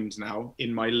framed now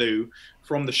in my loo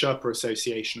from the Sherpa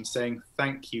Association saying,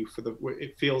 thank you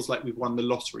it feels like we've won the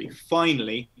lottery.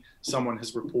 Finally, someone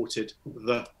has reported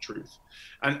the truth.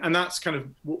 And that's kind of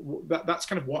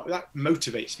what that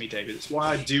motivates me, David. It's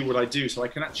why I do what I do, so I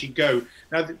can actually go.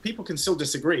 Now, people can still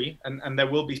disagree, and there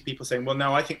will be people saying, well,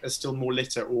 no, I think there's still more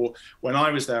litter, or when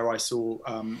I was there, I saw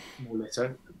more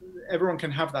litter. Everyone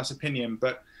can have that opinion,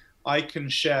 but I can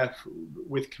share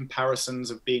with comparisons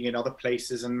of being in other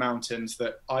places and mountains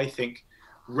that I think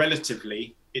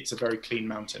relatively it's a very clean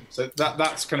mountain. So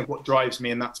that's kind of what drives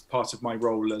me, and that's part of my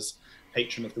role as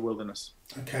patron of the wilderness.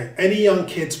 Okay. Any young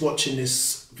kids watching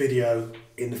this video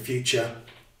in the future,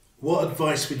 what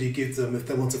advice would you give them if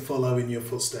they want to follow in your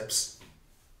footsteps?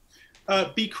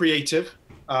 Be creative.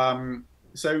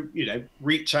 So,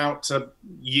 reach out to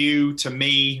you, to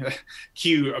me,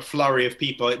 cue a flurry of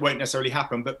people. It won't necessarily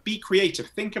happen, but be creative.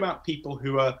 Think about people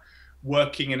who are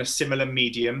working in a similar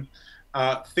medium.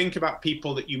 Think about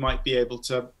people that you might be able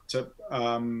to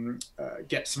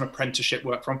get some apprenticeship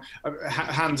work from.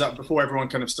 Hands up before everyone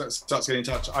kind of starts getting in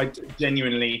touch. I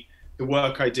genuinely, the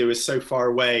work I do is so far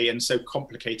away and so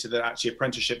complicated that actually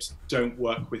apprenticeships don't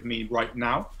work with me right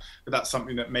now. But that's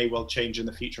something that may well change in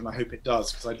the future, and I hope it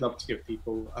does, because I'd love to give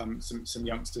people, some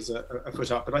youngsters a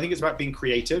foot up. But I think it's about being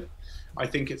creative. I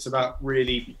think it's about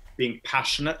really being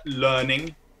passionate,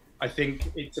 learning. I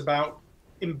think it's about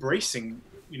embracing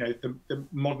you know, the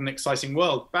modern exciting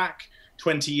world. Back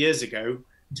 20 years ago,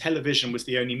 television was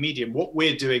the only medium. What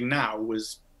we're doing now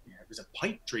was, you know, it was a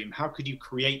pipe dream. How could you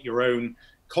create your own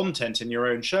content in your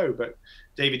own show? But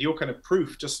David, you're kind of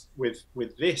proof just with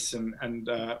this and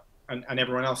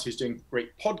everyone else who's doing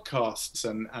great podcasts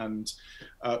and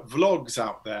vlogs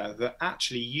out there, that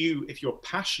actually you, if you're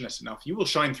passionate enough, you will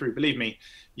shine through. Believe me,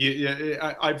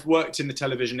 I've worked in the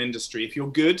television industry. If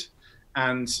you're good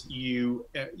and you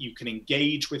can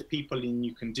engage with people and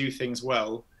you can do things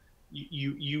well,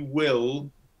 you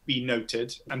will be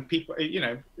noted, and people, you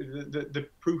know, the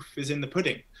proof is in the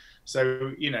pudding.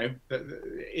 So, you know,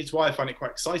 it's why I find it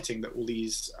quite exciting that all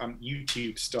these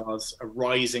YouTube stars are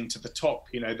rising to the top.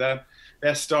 You know,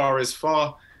 their star is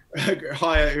far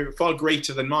higher, far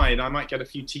greater than mine. I might get a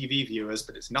few TV viewers,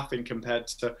 but it's nothing compared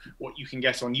to what you can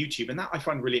get on YouTube. And that I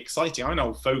find really exciting. I'm an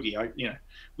old fogey. You know,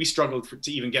 we struggled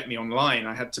to even get me online.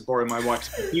 I had to borrow my wife's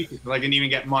computer because I didn't even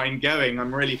get mine going.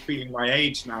 I'm really feeling my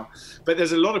age now. But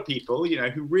there's a lot of people, you know,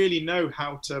 who really know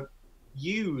how to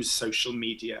use social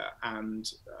media. And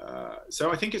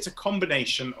so I think it's a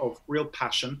combination of real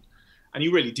passion, and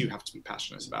you really do have to be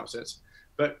passionate about it.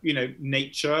 But, you know,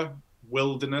 nature,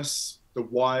 wilderness, the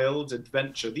wild,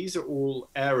 adventure, these are all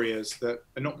areas that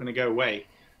are not going to go away.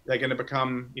 They're going to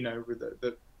become, you know,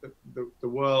 the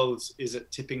world is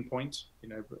at tipping point. You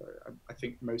know, I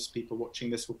think most people watching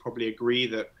this will probably agree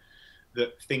that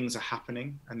things are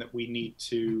happening, and that we need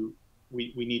to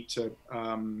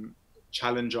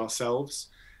challenge ourselves.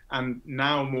 And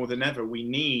now more than ever, we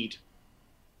need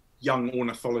young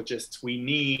ornithologists. We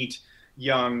need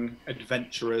young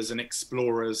adventurers and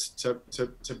explorers to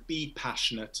be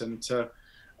passionate and to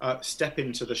step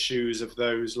into the shoes of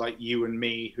those like you and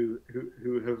me who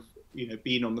have, you know,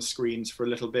 been on the screens for a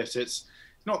little bit. It's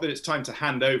not that it's time to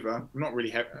hand over. I'm not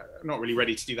really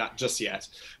ready to do that just yet,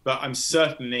 but I'm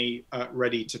certainly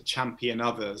ready to champion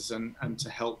others and to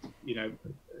help, you know,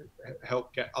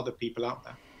 help get other people out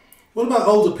there. What about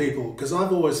older people? Because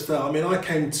I've always felt, I mean, I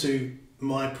came to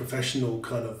my professional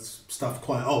kind of stuff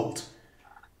quite old.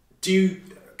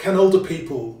 Can older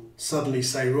people suddenly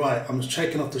say, right, I'm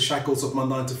shaking off the shackles of my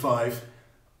 9 to 5,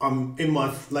 I'm in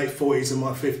my late 40s and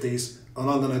my 50s, and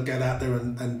I'm going to get out there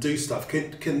and do stuff?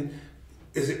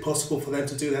 Is it possible for them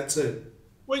to do that too?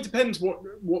 Well, it depends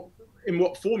in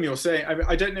what form you're saying.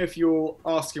 I don't know if you're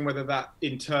asking whether that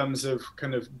in terms of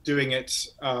kind of doing it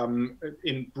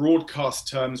in broadcast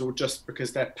terms, or just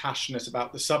because they're passionate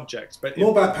about the subject. But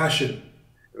more about passion.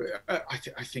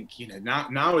 I think, you know,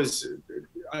 now is,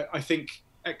 I think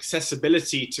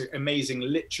accessibility to amazing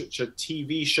literature,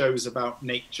 TV shows about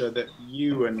nature that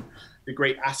you and the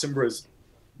great Attenboroughs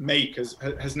make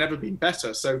has never been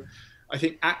better. So I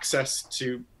think access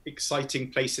to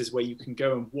exciting places where you can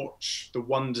go and watch the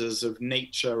wonders of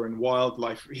nature and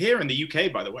wildlife here in the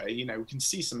UK, by the way, you know, we can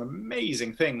see some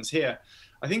amazing things here,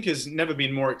 I think has never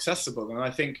been more accessible. And I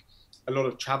think a lot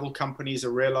of travel companies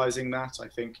are realizing that. I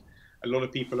think a lot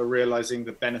of people are realizing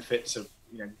the benefits of,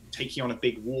 you know, taking on a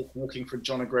big walking from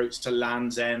John O'Groats to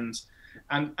Land's End,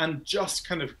 and just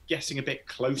kind of getting a bit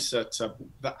closer to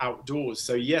the outdoors.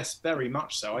 So yes, very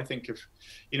much so. I think of,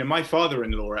 you know, my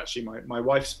father-in-law, actually, my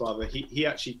wife's father, he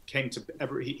actually came to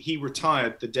he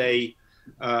retired the day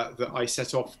that I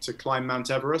set off to climb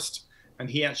Mount Everest, and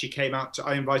he actually came out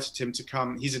I invited him to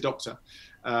come. He's a doctor,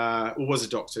 or was a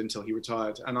doctor until he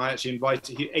retired, and I actually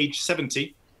age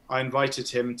 70, I invited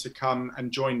him to come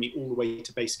and join me all the way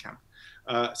to base camp.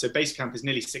 So base camp is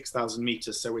nearly 6,000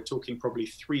 meters. So we're talking probably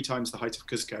 3 times the height of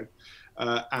Cusco.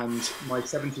 And my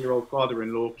 70-year-old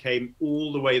father-in-law came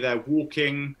all the way there,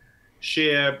 walking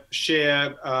sheer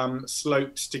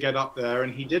slopes to get up there,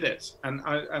 and he did it. And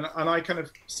I kind of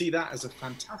see that as a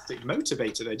fantastic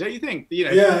motivator, though, don't you think? You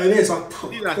know, yeah, it is.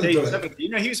 At age 70, you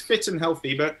know, he was fit and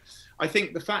healthy, but I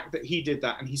think the fact that he did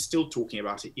that, and he's still talking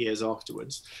about it years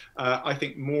afterwards, I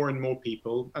think more and more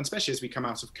people, and especially as we come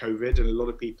out of COVID, and a lot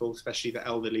of people, especially the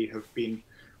elderly, have been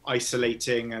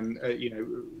isolating and, you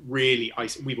know, really,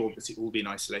 we've obviously all been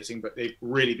isolating, but they've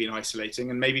really been isolating.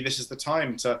 And maybe this is the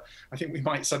time I think we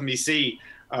might suddenly see,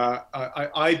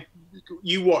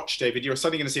 you watch, David, you're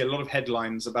suddenly going to see a lot of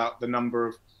headlines about the number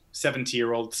of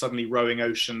 70-year-olds suddenly rowing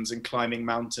oceans and climbing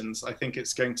mountains. I think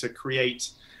it's going to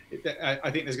create, I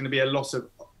think there's going to be a lot of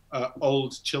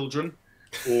old children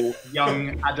or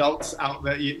young adults out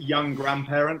there, young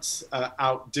grandparents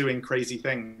out doing crazy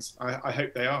things. I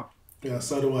hope they are. Yeah,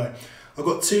 so do I. I've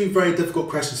got 2 very difficult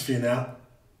questions for you now.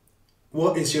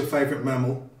 What is your favourite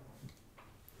mammal?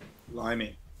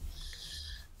 Blimey.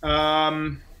 I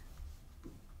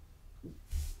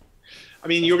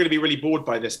mean, you're going to be really bored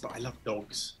by this, but I love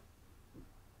dogs.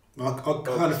 I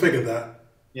kind of figured that.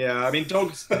 Yeah, I mean,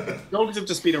 dogs have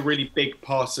just been a really big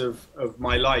part of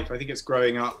my life. I think it's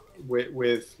growing up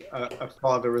with a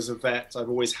father as a vet. I've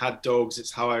always had dogs.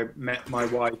 It's how I met my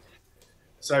wife.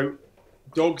 So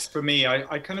dogs for me,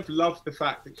 I kind of love the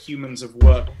fact that humans have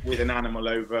worked with an animal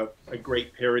over a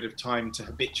great period of time to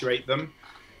habituate them,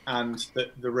 and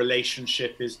that the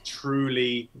relationship is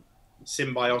truly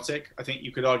symbiotic. I think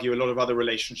you could argue a lot of other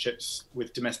relationships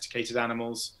with domesticated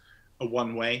animals are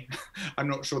one way. I'm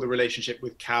not sure the relationship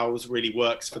with cows really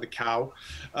works for the cow.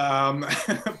 Um,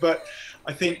 but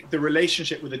I think the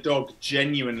relationship with a dog,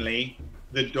 genuinely,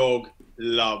 the dog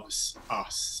loves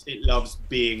us. It loves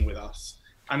being with us.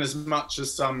 And as much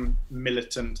as some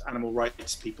militant animal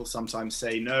rights people sometimes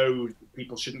say, no,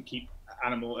 people shouldn't keep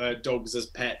dogs as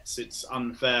pets, it's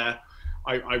unfair.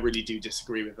 I really do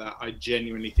disagree with that. I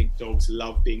genuinely think dogs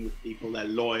love being with people. They're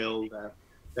loyal,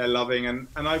 they're loving, and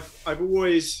I'm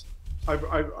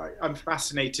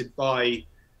fascinated by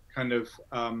kind of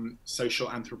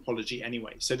social anthropology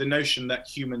anyway. So the notion that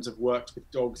humans have worked with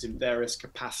dogs in various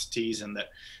capacities, and that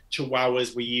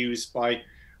chihuahuas were used by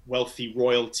wealthy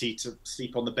royalty to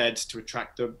sleep on the beds to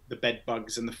attract the bed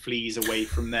bugs and the fleas away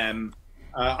from them.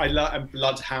 And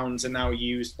bloodhounds are now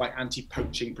used by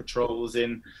anti-poaching patrols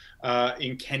in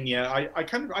Kenya.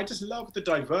 I just love the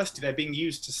diversity. They're being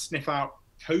used to sniff out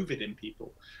COVID in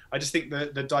people. I just think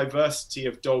the diversity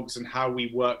of dogs and how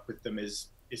we work with them is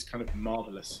kind of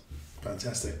marvelous.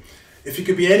 Fantastic. If you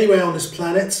could be anywhere on this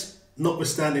planet,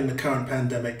 notwithstanding the current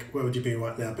pandemic, where would you be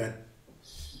right now, Ben?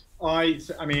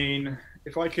 I mean,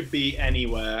 if I could be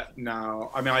anywhere now,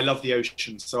 I mean, I love the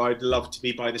ocean, so I'd love to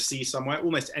be by the sea somewhere,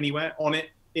 almost anywhere, on it,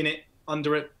 in it,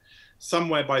 under it,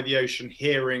 somewhere by the ocean,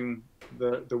 hearing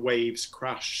the waves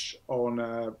crash on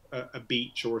a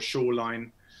beach or a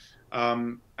shoreline.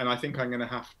 And I think I'm going to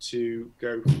have to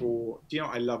go for, do you know,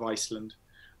 I love Iceland.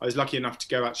 I was lucky enough to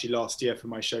go actually last year for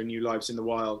my show, New Lives in the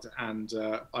Wild, and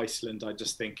Iceland I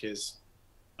just think is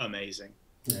amazing.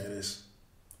 Yeah, it is.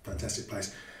 Fantastic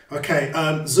place. Okay,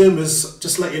 Zoomers,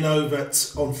 just let you know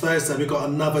that on Thursday we've got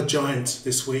another giant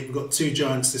this week. We've got 2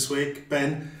 giants this week,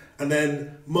 Ben, and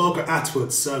then Margaret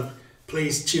Atwood. So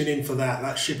please tune in for that.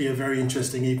 That should be a very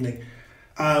interesting evening.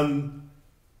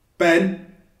 Ben,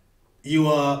 you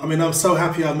are, I mean, I'm so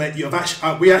happy I met you.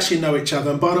 We actually know each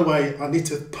other. And by the way, I need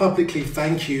to publicly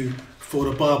thank you for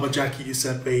the Barber jacket you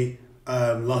sent me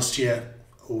last year.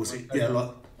 Or was it? Yeah,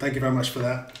 thank you very much for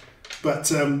that.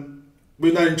 But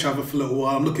we've known each other for a little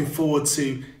while. I'm looking forward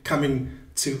to coming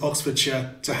to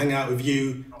Oxfordshire to hang out with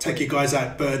you, take you guys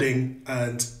out birding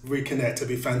and reconnect. It'd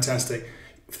be fantastic.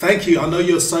 Thank you. I know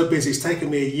you're so busy. It's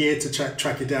taken me a year to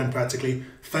track you down practically.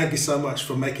 Thank you so much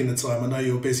for making the time. I know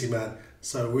you're a busy man.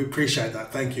 So we appreciate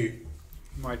that. Thank you.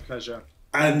 My pleasure.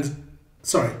 And,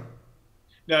 sorry.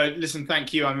 No, listen,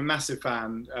 thank you. I'm a massive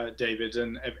fan, David,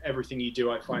 and everything you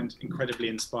do I find incredibly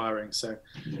inspiring. So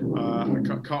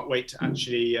I can't wait to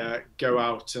actually go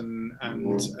out and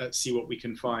see what we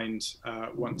can find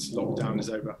once lockdown is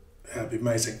over. That'd be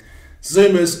amazing.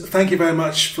 Zoomers, thank you very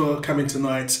much for coming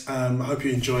tonight. I hope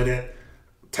you enjoyed it.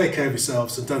 Take care of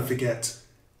yourselves and don't forget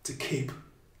to keep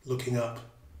looking up.